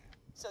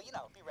 So, you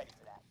know, be ready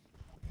for that.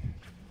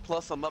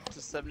 Plus, I'm up to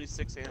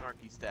 76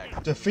 anarchy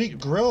stacks. Defeat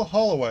Grill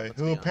Holloway,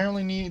 who honest.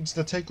 apparently needs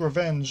to take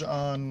revenge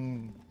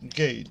on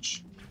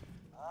Gage.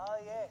 Ah,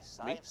 yes.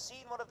 Me? I've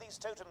seen one of these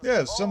totems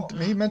Yeah, before.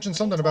 he mentioned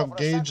something about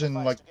Gage and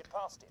like To get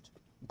past it.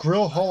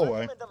 Grill I Holloway.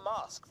 recommend a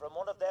mask from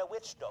one of their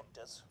witch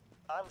doctors.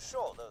 I'm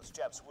sure those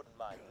chaps wouldn't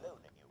mind loaning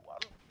you one.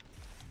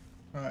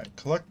 Alright,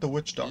 collect the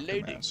Witch Doctor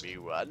Loading mask. me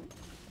one.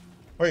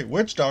 Wait,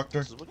 Witch Doctor?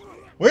 This is what-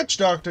 Witch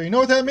Doctor, you know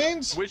what that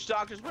means? Which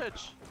Doctor's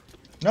which?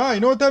 No,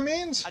 you know what that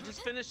means? I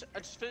just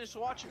finished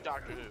watching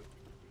Doctor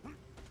Who.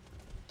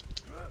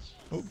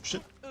 Oh,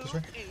 shit. This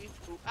way.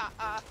 Ooh, ah,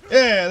 ah.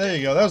 Yeah, there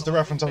you go. That was the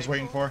reference I was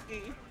waiting for.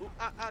 Ooh,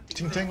 ah, ah,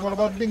 Ting ting, what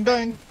about ding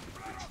dang?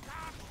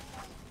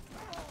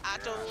 I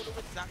told him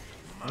it's not.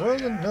 Well,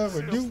 you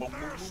never do.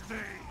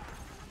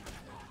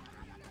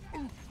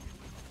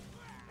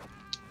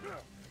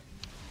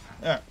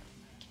 Yeah.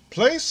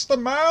 Place the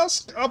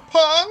mask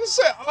upon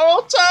the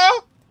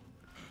altar!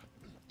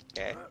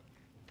 Okay.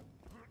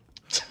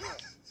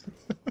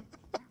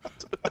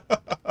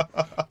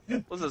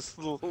 What's this?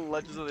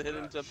 Legends of the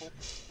Hidden Temple?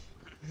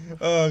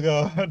 Oh,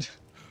 God.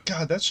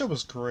 God, that show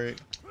was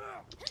great.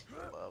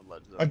 Love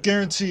Legends of I the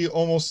guarantee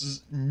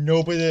almost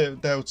nobody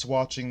that's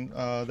watching,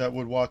 that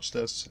would watch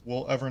this,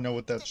 will ever know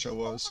what that show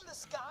was.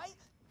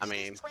 I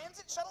mean,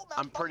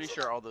 I'm pretty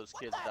sure all those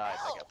kids died.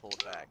 I got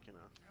pulled back, you know.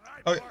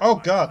 Oh,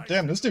 God,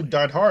 damn, this dude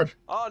died hard.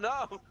 Oh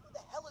no!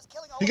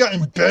 He got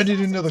embedded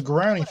into the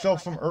ground. He fell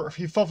from Earth.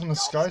 He fell from the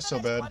sky so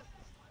bad.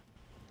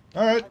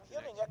 All right. I'm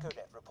hearing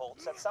EchoNet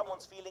reports that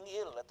someone's feeling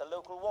ill at the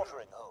local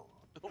watering hole.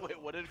 Wait,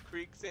 what did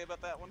Creek say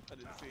about that one? I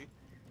didn't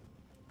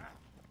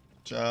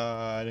see.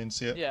 I didn't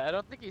see it. Yeah, I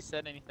don't think he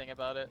said anything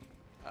about it.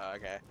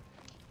 Okay.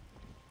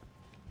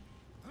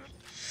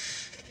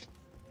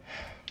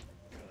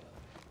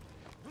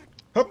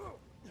 Hup.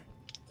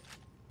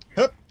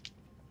 Hup.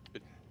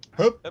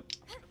 Hup.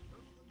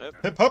 Hip.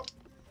 Hip hop.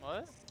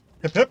 What?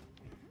 Hip hip.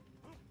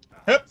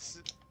 Hip.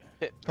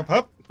 Hip. Hop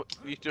hop. What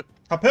are you doing?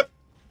 Hop hip.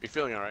 You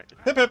feeling alright?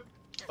 Hip hip.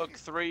 Look,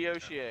 3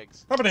 Yoshi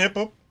eggs. Hop hip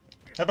hop.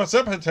 Hip hop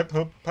hip hip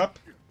hop hop.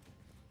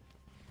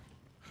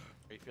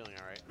 Are you feeling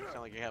alright? You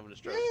sound like you're having a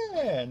stroke.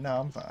 Yeah,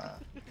 no, I'm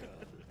fine.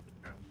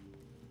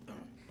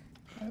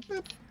 Hip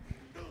hip.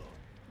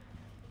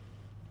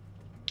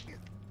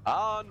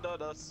 Under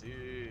the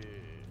sea.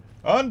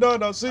 Under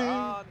the sea.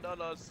 Under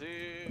the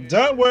sea.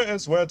 Down where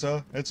it's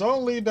wetter. It's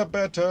only the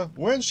better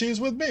when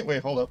she's with me.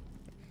 Wait, hold up.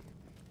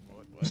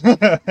 What?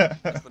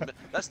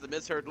 That's the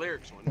misheard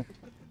lyrics one.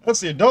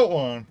 That's the adult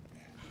one.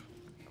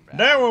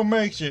 That one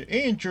makes it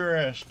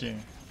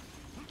interesting.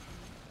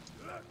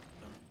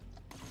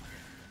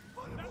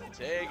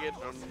 Take it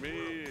from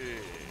me.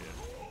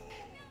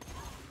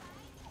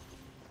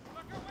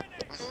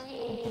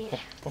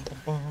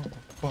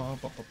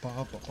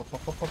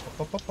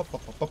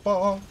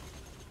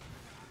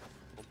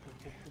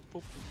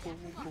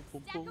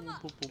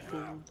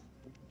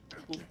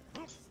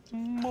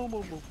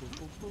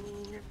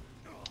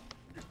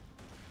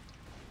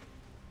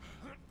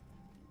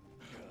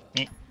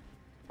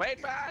 Wait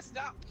for us,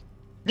 stop!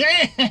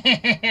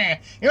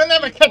 You'll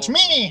never catch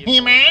me,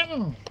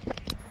 He-Man!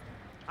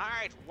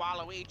 Alright,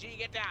 Waluigi,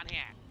 get down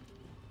here!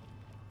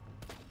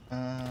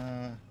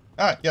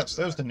 Yes,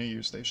 there's the New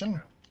Year station.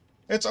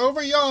 It's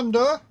over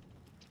yonder!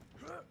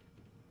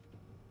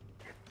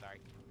 Sorry.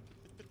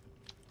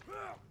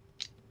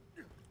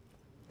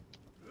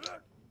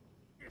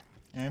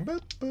 And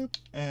boop boop.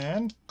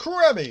 And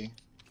Krabby!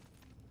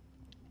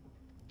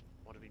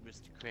 Want to be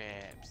Mr.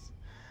 Krabs.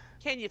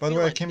 Can you By the feel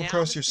way, I it came now,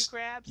 across Mr.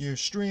 Krabs? your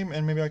stream,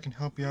 and maybe I can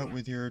help you out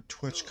with your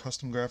Twitch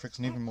custom graphics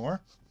and even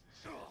more.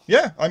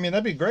 Yeah, I mean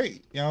that'd be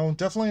great. You know,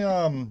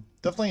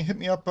 definitely hit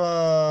me up.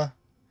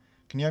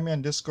 Can you add me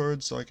on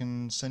Discord so I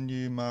can send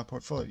you my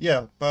portfolio?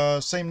 Yeah,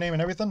 same name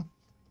and everything.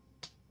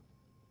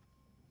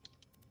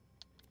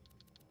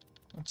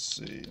 Let's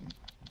see.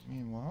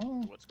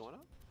 Meanwhile, What's going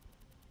on?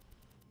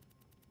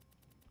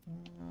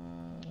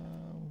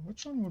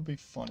 which one would be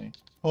funny?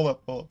 Hold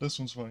up, this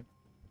one's funny.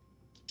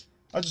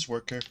 I just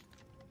work here.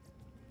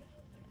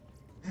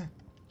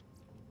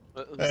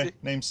 Hey,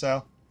 name's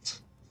Sal.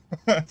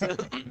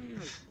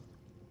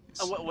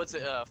 What's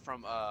it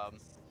from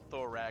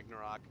Thor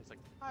Ragnarok? It's like,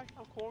 hi,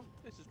 I'm Korn.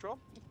 This is Drum.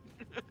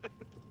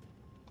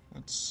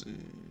 Let's see.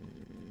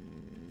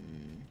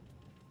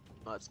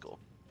 Oh, that's cool.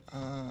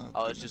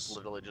 Oh, It's just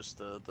literally just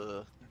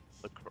the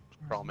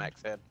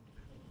Crawmerax head.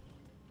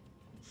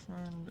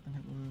 Friend, and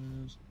it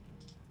was.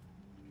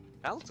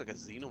 That looks like a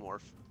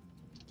xenomorph.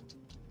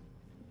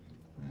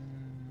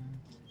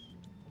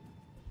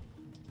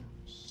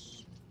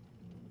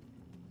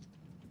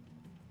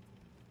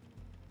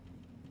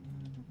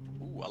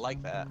 Ooh, I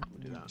like that.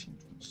 We'll do that.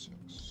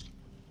 1926.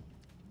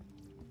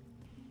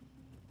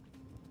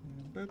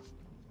 And boop.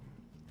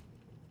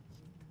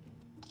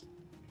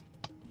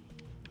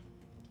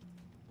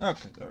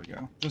 Okay, there we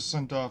go. Just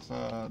sent off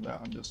that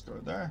on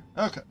Discord there.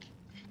 Okay.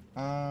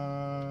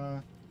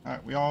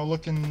 Alright, we all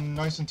looking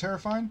nice and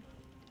terrifying?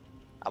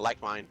 I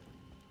like mine.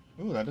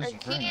 Ooh, that is a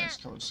very nice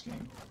color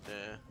scheme.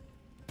 Yeah.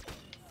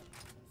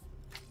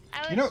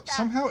 You know,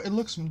 somehow it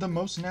looks the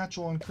most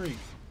natural on Creek.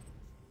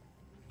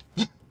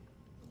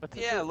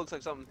 Yeah, it looks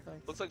like something.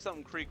 Looks like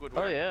something Creek would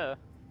wear. Oh yeah.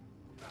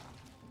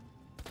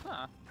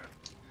 Huh.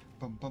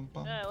 Bum bum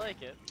bum. Yeah, I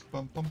like it.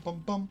 Bum bum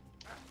bum bum.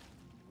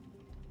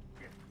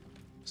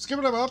 Skip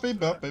it up,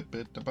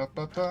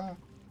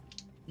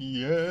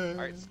 yeah.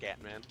 Alright,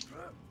 scat man.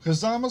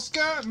 Cause I'm a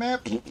scat man.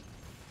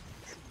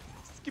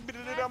 What the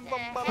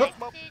heck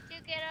did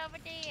you get over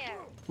there?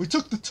 We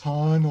took the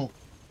tunnel.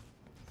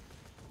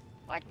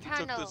 What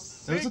tunnel?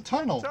 There's a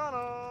tunnel.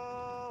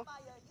 Tunnel.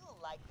 Maya, you'll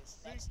like this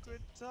next dude.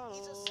 Secret tunnel.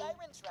 He's a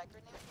siren tracker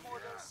named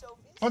Mordo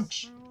Sophis.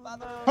 Punch.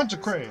 Father of Punch a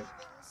the crab. Sleeping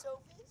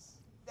Sophis.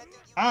 That dude you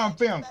I'm met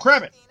feeling back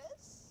crabby. in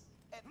Venus.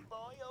 And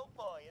boy, oh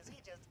boy, is he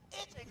just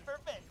itching for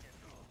vengeance.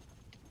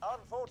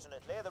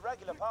 Unfortunately, the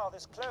regular path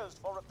is closed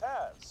for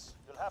repairs.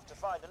 You'll have to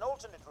find an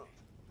alternate route.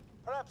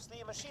 Perhaps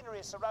the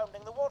machinery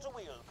surrounding the water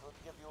wheel could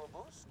give you a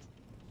boost.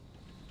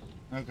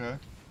 Okay.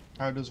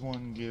 How does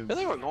one give? I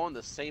think we're going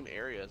the same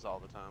areas all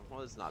the time. Well,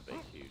 it's not a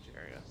big, huge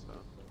area, so.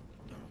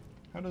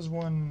 How does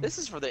one? This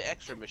is for the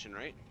extra mission,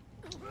 right?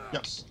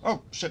 Yes.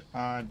 Oh shit!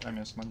 I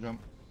missed my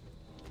jump.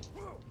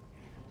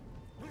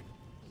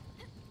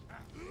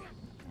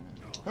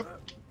 Hup.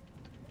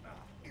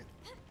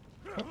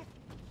 Hup.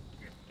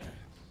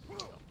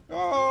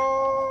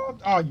 Oh,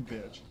 you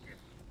bitch!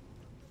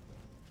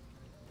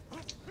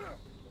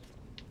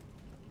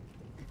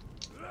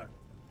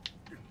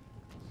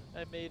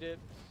 I made it.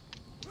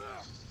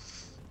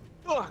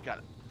 Oh, got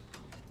it.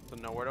 So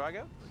now where do I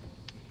go?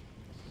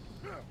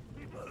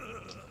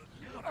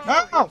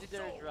 Oh! You did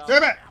a drop.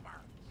 Damn it!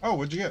 Oh,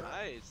 what'd you get?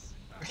 Nice.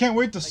 I can't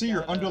wait to see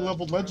your got,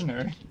 underleveled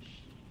legendary.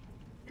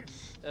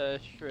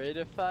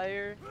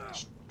 Stratifier.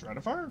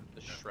 Stratifier?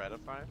 The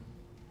Shreddifier?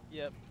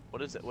 Yep.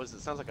 What is it? What is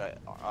it? Sounds like a.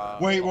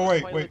 Wait.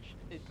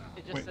 It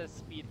just Wait. says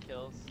speed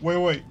kills.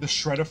 Wait, the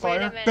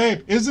Shreddifier? minute.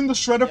 Babe, isn't the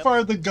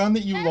Shreddifier the gun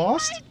that you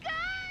lost? Oh my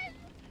god!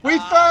 We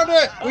found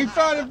it! We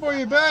found it for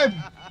you, babe!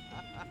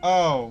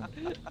 Oh.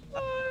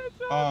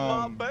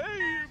 My baby.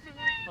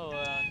 Hold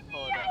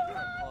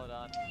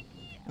on.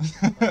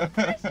 Missions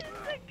to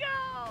go!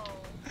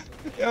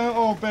 Yeah,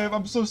 oh, babe,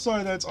 I'm so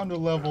sorry that it's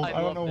underleveled. I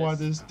don't love know why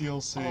this. this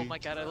DLC. Oh my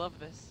god, I love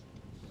this.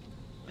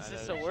 This I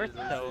is know, so worth she's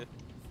it though.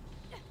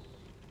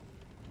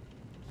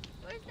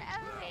 Where's the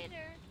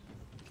elevator?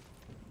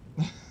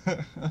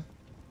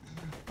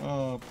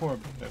 Oh, poor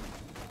babe.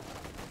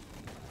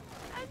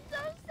 I'm so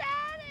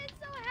sad and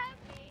so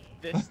happy.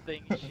 This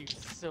thing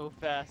shoots so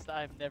fast.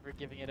 I'm never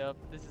giving it up.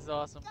 This is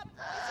awesome.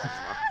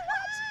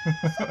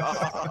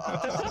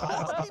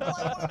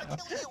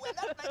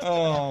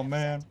 Oh,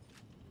 man.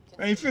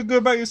 Hey, you feel good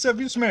about yourself?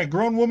 You just made a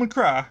grown woman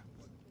cry.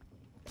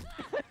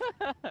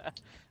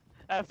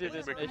 After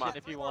this mission,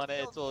 if you want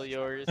it, it's all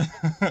yours.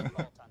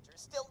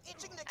 Still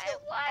itching to kill.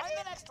 Find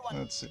the next one.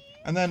 Let's see.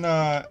 And then,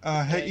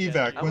 hey, Yeah,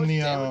 Evac, How when much the,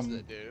 damage does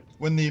it do?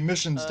 when the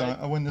mission's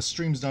done, when the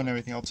stream's done and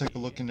everything, I'll take a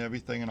look into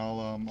everything and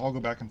I'll go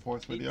back and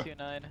forth with you.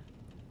 829.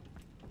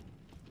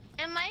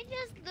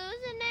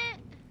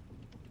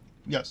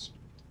 Yes.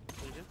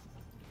 Legion.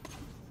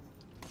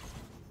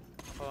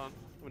 Hold on,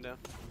 coming down.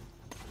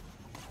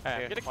 Alright, I'm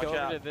Here, gonna watch go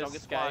out, over to don't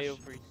this get guy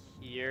splashed. over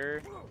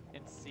here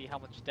and see how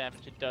much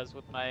damage it does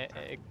with my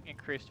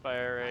increased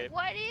fire rate.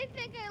 Why do you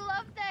think I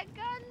love that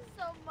gun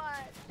so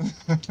much?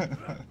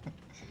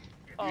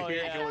 Oh You're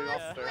yeah, going I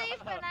off was there. asleep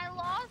and I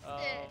lost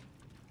it.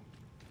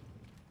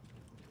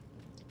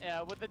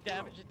 Yeah, with the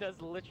damage it does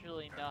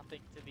literally nothing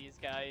to these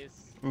guys.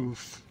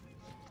 Oof.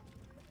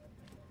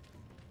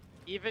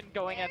 Even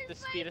going at the Where's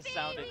speed my of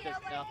sound it baby? does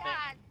Oh my nothing.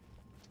 God.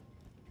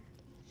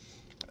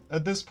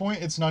 At this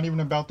point, it's not even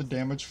about the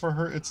damage for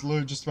her. It's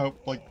literally just about,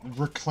 like,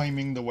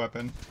 reclaiming the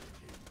weapon.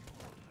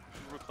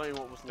 Reclaim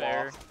what was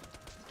Fair. lost.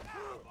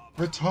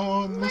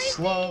 Return the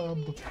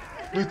slab.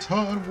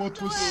 Return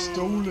what was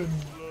stolen.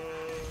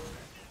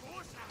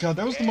 God,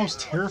 that was the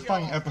most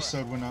terrifying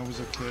episode when I was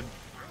a kid.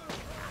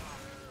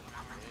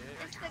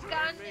 It's the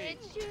gun, it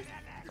shoots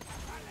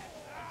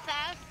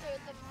faster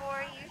the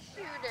more you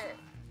shoot it.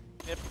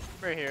 Yep,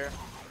 right here.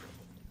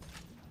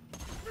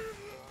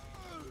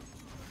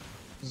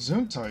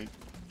 Zoom-tight.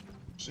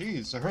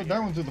 Jeez, I heard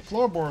that one through the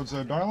floorboards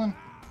there, darling.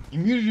 You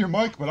muted your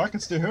mic, but I can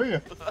still hear you.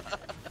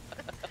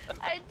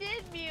 I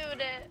did mute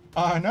it.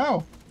 I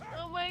know.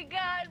 Oh my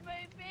God,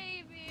 my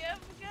baby, I'm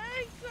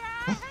gonna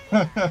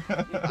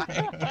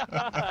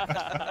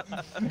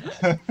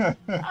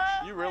cry.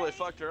 Oh You really my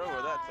fucked her over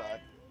that God. time.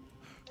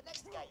 The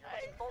next guy you're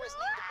looking for is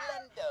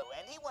named Blendo,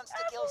 and he wants to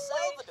kill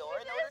Salvador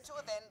in order to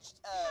avenge,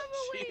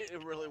 She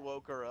really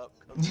woke her up.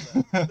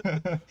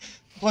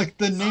 Like,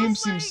 the name Oh my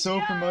seems so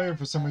God. familiar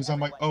for some reason. I'm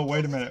like, oh,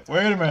 wait a minute,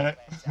 wait a minute.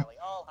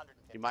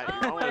 You might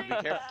Oh want to my be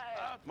careful.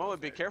 God. You want to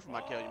be careful,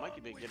 Michael. You might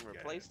be getting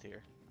replaced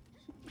here.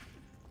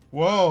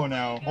 Whoa,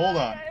 now, hold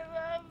on. I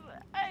love,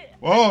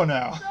 Whoa,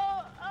 now. So,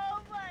 oh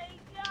my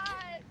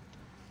God.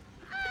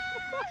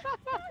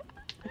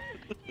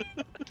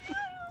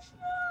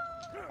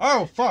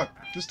 Oh, fuck.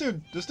 This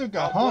dude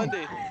got hung.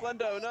 Blendy,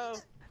 Blendo, no.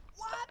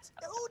 What?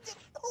 Who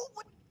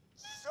would?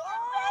 So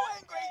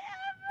angry!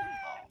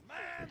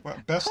 Well,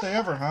 best day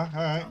ever, huh?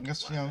 Alright, I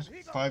guess,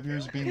 5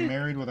 years of being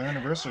married with our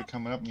anniversary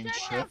coming up means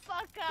Shut shit. the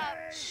fuck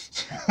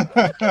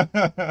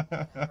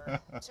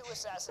up. 2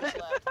 assassins left,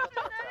 but I they're thought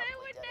I probably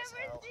would dead as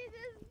never hell. see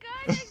this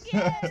gun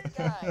again.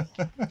 Guy,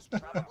 he's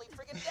probably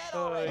friggin' dead Oh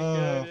my already. Oh,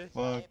 goodness.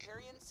 By a fuck.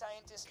 Hyperion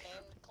scientist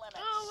named Clemens.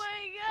 Oh my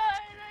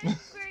God, I'm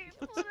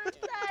grateful to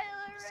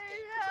Tyler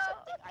right now.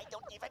 Something I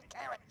don't even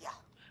care. Yeah,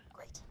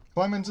 great.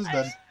 Clemens is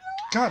dead.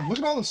 God, look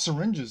at all the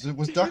syringes.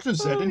 Was Dr.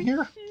 Zed in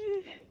here?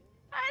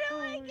 How do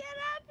I get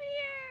up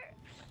here?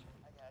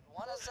 I got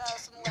 1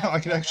 assassin left. God, I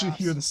could actually Boss.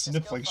 hear the Just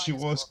sniff go like find she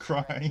his was book,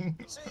 alright? crying.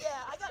 So yeah,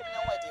 I got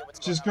no idea what's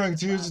She's going crying on with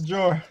tears this of last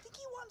joy. guy. I think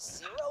he wants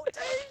 0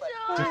 deaths, but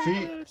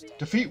So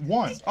Defeat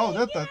one. Oh,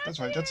 that's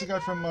right. That's the guy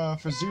from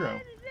for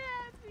Zero.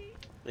 happy.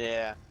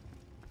 Yeah.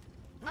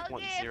 Okay,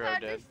 Want I 0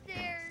 found dead. the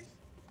stairs.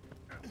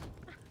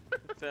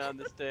 Found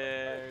the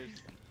stairs.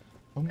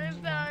 found the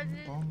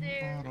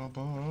stairs.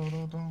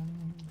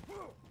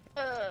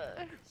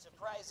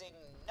 surprising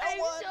no I'm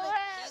one, so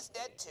he's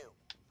dead too.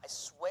 I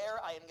swear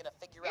I am gonna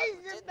figure out who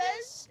It's the did best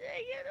this.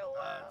 thing in the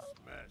world.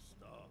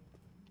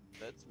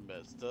 That's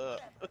messed up.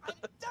 I'm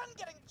done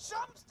getting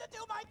chumps to do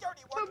my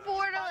dirty For work.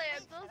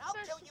 Borderlands, And let's I'll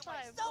kill you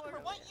specify myself for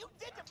what you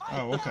did to my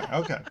Oh, okay,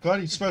 okay. Glad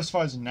he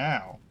specifies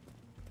now.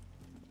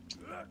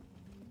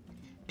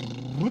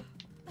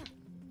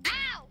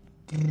 Ow!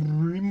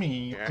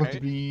 Me,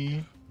 Alright.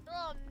 me.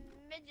 Little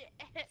midget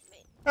hit me.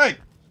 Hey,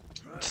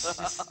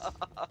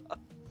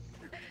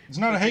 it's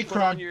not a Did you hate put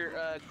on crime. your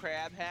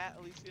crab hat,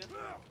 Alicia?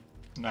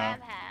 No,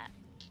 Crab hat.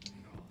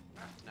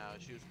 No,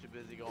 she was too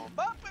busy going.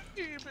 "Bop, bop,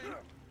 baby."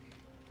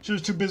 she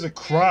was too busy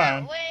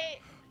crying. Wait.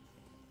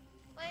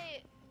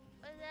 Wait.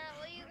 Was that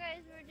what you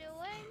guys were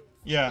doing?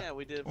 Yeah. Yeah,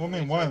 we did. Well, I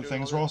mean, we one tried of the doing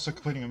things, all we're that. also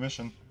completing a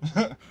mission. We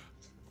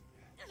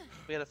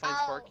gotta find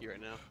Oh. Sparky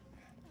right now.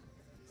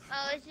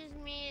 Oh, it's just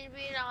me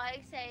being all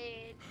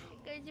excited.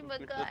 Because you're my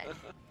gun.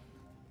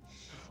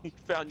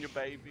 Found your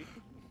baby.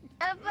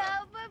 I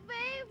found my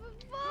baby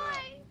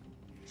boy.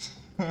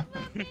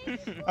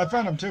 I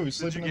found him too. He's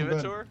Did you sleeping in give the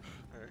it to bed. her?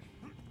 Or...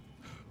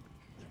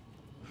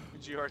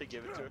 Did you already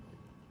give it to her?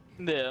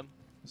 Yeah.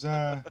 Is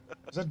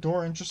that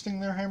door interesting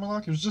there,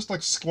 Hammerlock? He was just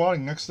like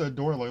squatting next to the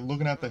door, like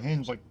looking at the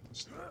hinge, like,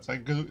 is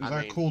that good? Is I that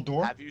a mean, cool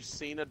door? Have you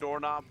seen a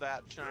doorknob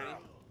that shiny?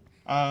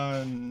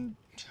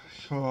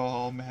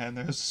 Oh man,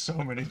 there's so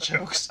many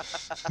jokes.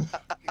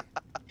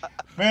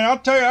 Man, I'll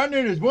tell you, I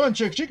knew this one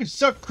chick. She could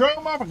suck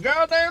chrome off a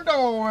goddamn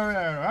door.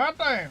 Right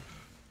there.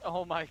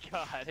 Oh my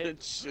god.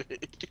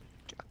 Shit.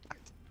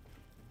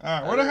 All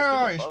right, where the hell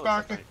are you, Both,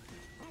 I Sparky? think.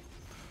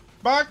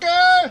 Sparky!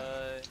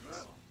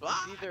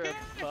 It's either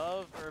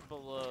above or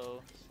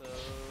below. So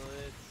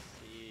let's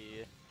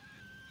see.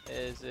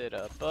 Is it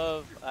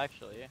above?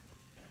 Actually,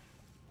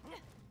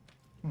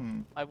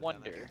 I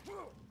wonder.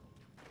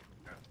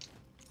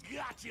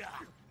 Gotcha!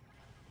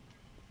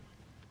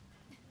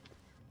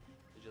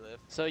 Did you live?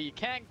 So you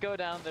can't go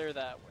down there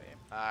that way.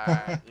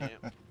 Alright,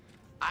 yeah.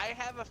 I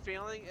have a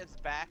feeling it's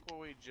back where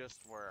we just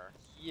were.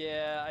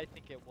 Yeah, I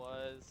think it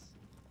was.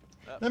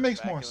 Oh, That makes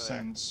back more over there.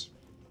 sense.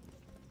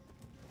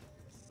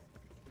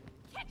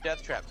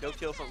 Death Trap, go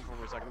kill something for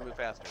me so I can move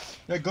faster.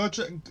 Yeah,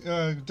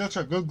 Death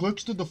Trap, go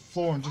glitch to the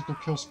floor and just go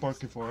kill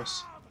Sparky for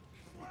us.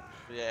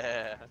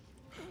 Yeah.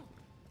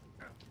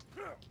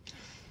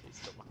 He's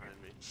still behind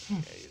me. Yeah,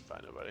 you can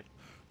find nobody.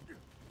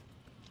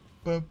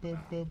 Baba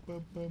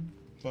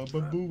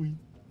Booey.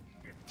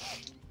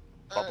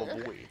 Bubble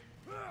boy.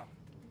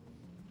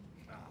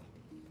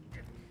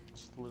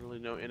 There's literally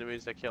no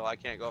enemies to kill. I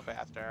can't go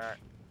faster.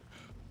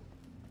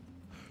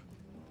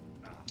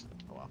 Oh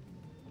well.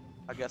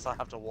 I guess I'll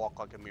have to walk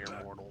like a mere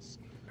mortals.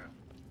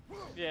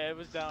 Yeah, it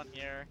was down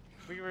here.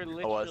 We were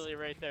literally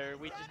right there.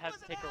 We just have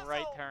to take a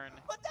right turn.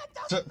 But that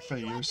doesn't mean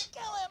you have Failures. to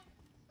kill him.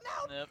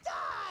 Now Yep.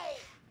 die.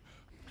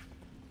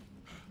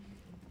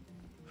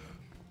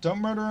 Don't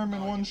murder him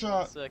in one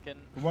shot. Second.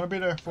 We want to be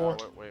there for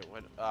it. Oh, wait.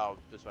 Oh,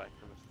 this way.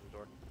 Come to the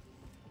door.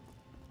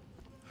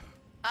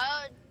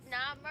 Oh,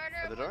 not murder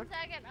At the in door? 1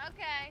 second.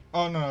 Okay.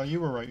 Oh no, you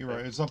were right. You're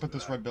right. It's up at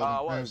this red building.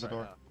 Oh, There's the right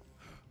door.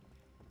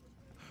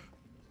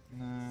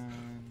 now.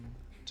 And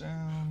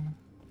down.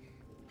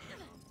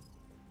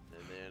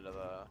 And the end of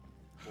the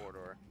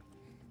corridor.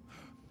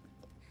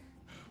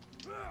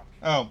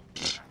 Oh,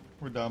 pfft,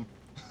 we're dumb.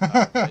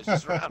 Oh, it's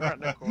just right in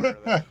the corner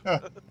there.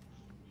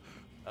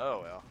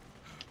 Oh well.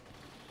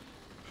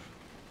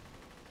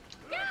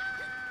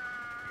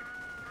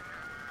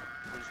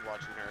 I'm just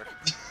watching her.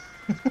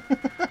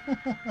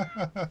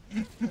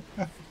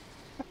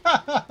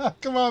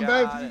 Come on,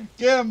 Got babe. it.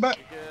 Get him back.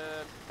 You're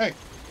good. Hey, You're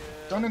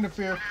good. don't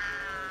interfere.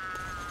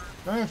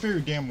 Don't interfere, you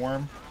damn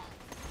worm.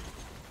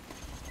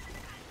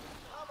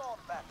 Come on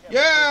back,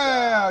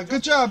 Yeah, everybody.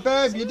 good job,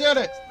 babe. You did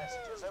it.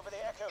 Messages over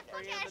the echo net.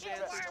 Bring in the Addressed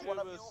dancing to one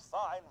of you tubas.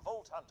 fine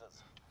Vault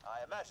Hunters.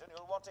 I imagine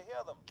you'll want to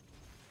hear them.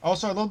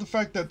 Also, I love the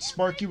fact that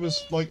Sparky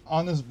was like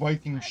on this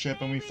Viking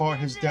ship and we fought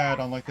his dad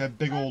on like that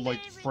big old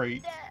like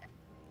freight.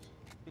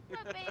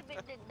 My baby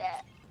did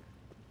that.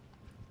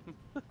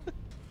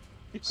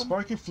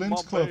 Sparky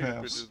Flint's My baby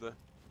Clubhouse. did that.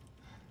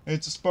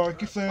 It's a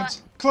Sparky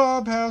Flint's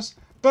Clubhouse.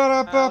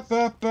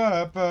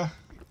 Ba-da-ba-ba-ba-ba.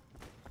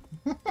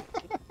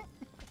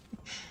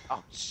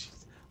 Oh jeez.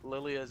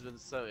 Lily has been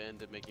so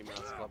into Mickey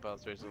Mouse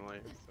Clubhouse recently,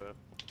 so.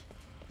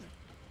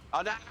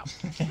 Oh no!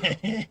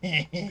 Babe,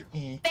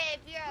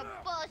 you're a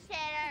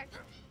bullshitter.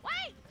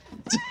 Wait.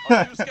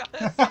 Oh, you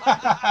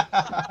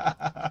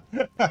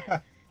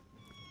guys.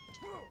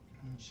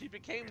 She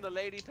became the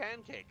Lady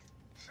Pancake.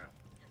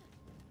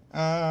 At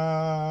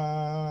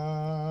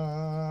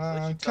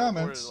least she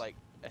Comments. teleported, like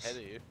ahead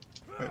of you.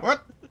 Wait,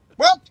 what?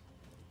 What?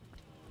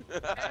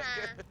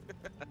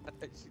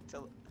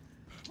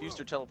 She used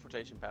her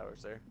teleportation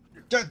powers there.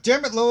 God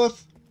damn it,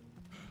 Lilith.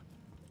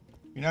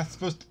 You're not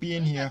supposed to be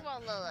in Who's here.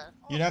 talking about Lilith?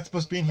 You're not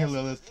supposed to be in here,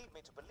 Messages Lilith. lead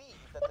me to believe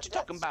that What the you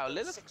talking deaths about, of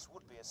the Lilith? 6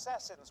 would-be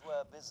assassins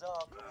were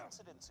bizarre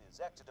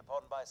coincidences acted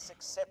upon by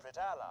 6 separate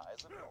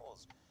allies of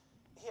yours.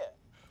 Here,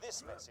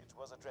 this message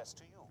was addressed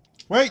to you.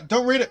 Wait,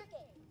 don't read it.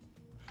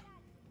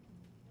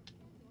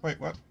 Wait,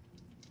 what?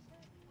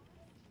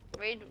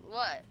 Read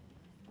what?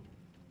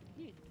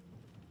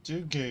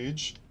 Dear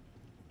Gage,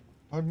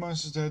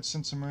 Hardmouse is dead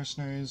since the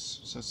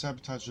mercenaries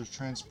sabotage your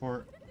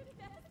transport.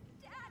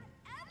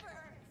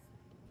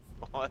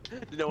 What?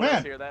 Did no one Man.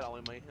 else hear that?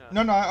 Only me.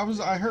 No,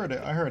 I heard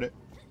it.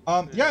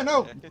 Yeah,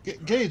 no,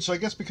 Gage, I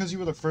guess because you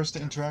were the first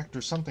to interact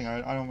or something,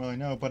 I don't really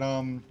know, but,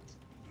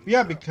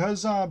 yeah,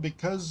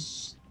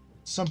 because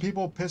some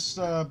people pissed,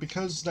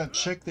 because that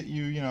chick that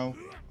you know,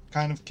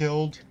 kind of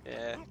killed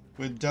Yeah.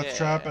 with Death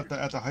Trap at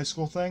the high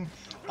school thing,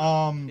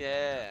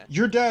 Yeah.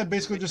 your dad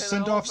basically They just kill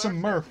sent all off some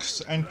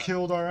mercs. mercs and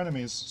killed our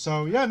enemies.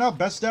 So, yeah, no,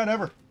 best dad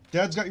ever.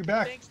 Dad's got your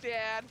back. Thanks,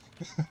 Dad.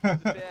 You're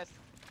the best.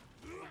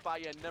 We'll buy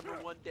you a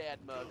 #1 dad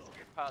mug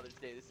for Father's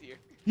Day this year.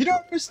 You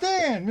don't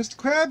understand, Mr.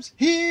 Krabs.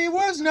 He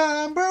was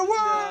number one.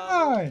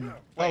 Oh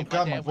Wait,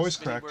 God, my dad was voice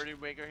Spinny cracked. Birdie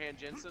Maker Hand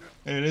Jensen?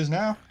 It is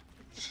now.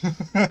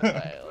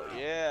 Hell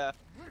yeah.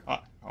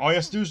 All you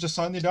have to do is just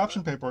sign the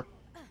adoption paperwork.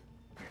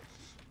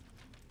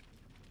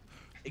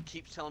 It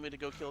keeps telling me to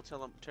go kill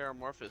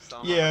Terramorphous, so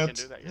I don't know if Yeah, I can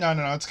it's, do that yet.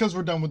 no. It's because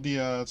we're done with the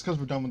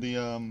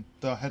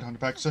the headhunter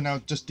pack. So now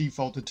it just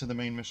defaulted to the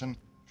main mission.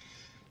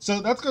 So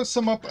that's gonna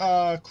sum up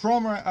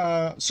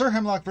Sir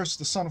Hammerlock versus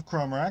the Son of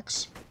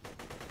Crawmerax.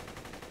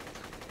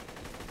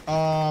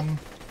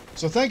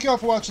 So thank you all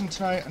for watching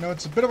tonight. I know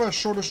it's a bit of a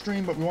shorter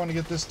stream, but we want to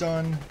get this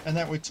done, and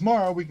that way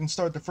tomorrow we can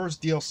start the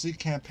first DLC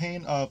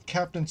campaign of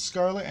Captain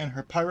Scarlet and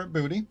her pirate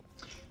booty.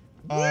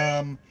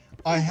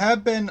 I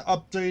have been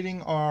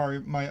updating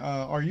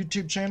our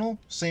YouTube channel,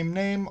 same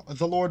name,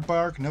 The Lord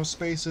Bark, no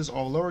spaces,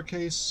 all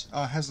lowercase,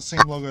 has the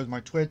same logo as my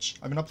Twitch.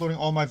 I've been uploading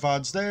all my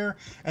VODs there,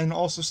 and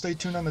also stay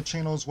tuned on the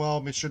channel as well.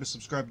 Make sure to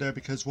subscribe there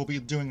because we'll be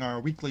doing our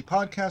weekly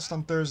podcast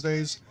on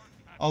Thursdays,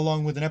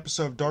 along with an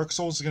episode of Dark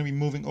Souls. Is going to be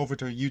moving over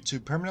to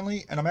YouTube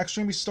permanently, and I'm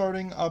actually going to be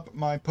starting up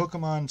my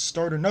Pokemon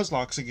Starter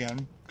Nuzlocke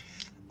again.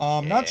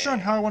 Not sure on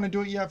how I want to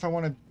do it yet, if I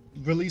want to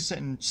release it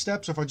in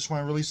steps or if I just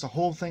want to release the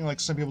whole thing like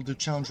some people do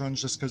challenge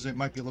runs just because it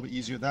might be a little bit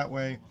easier that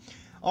way.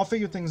 I'll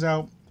figure things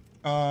out.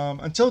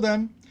 Until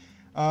then,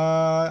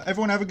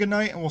 everyone have a good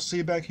night, and we'll see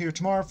you back here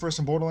tomorrow for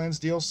some Borderlands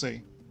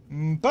DLC.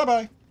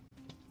 Bye-bye!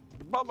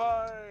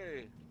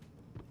 Bye-bye!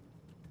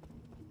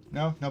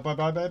 No? No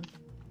bye-bye, babe?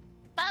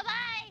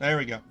 Bye-bye. There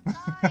we go.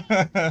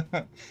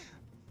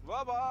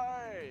 Bye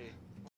bye.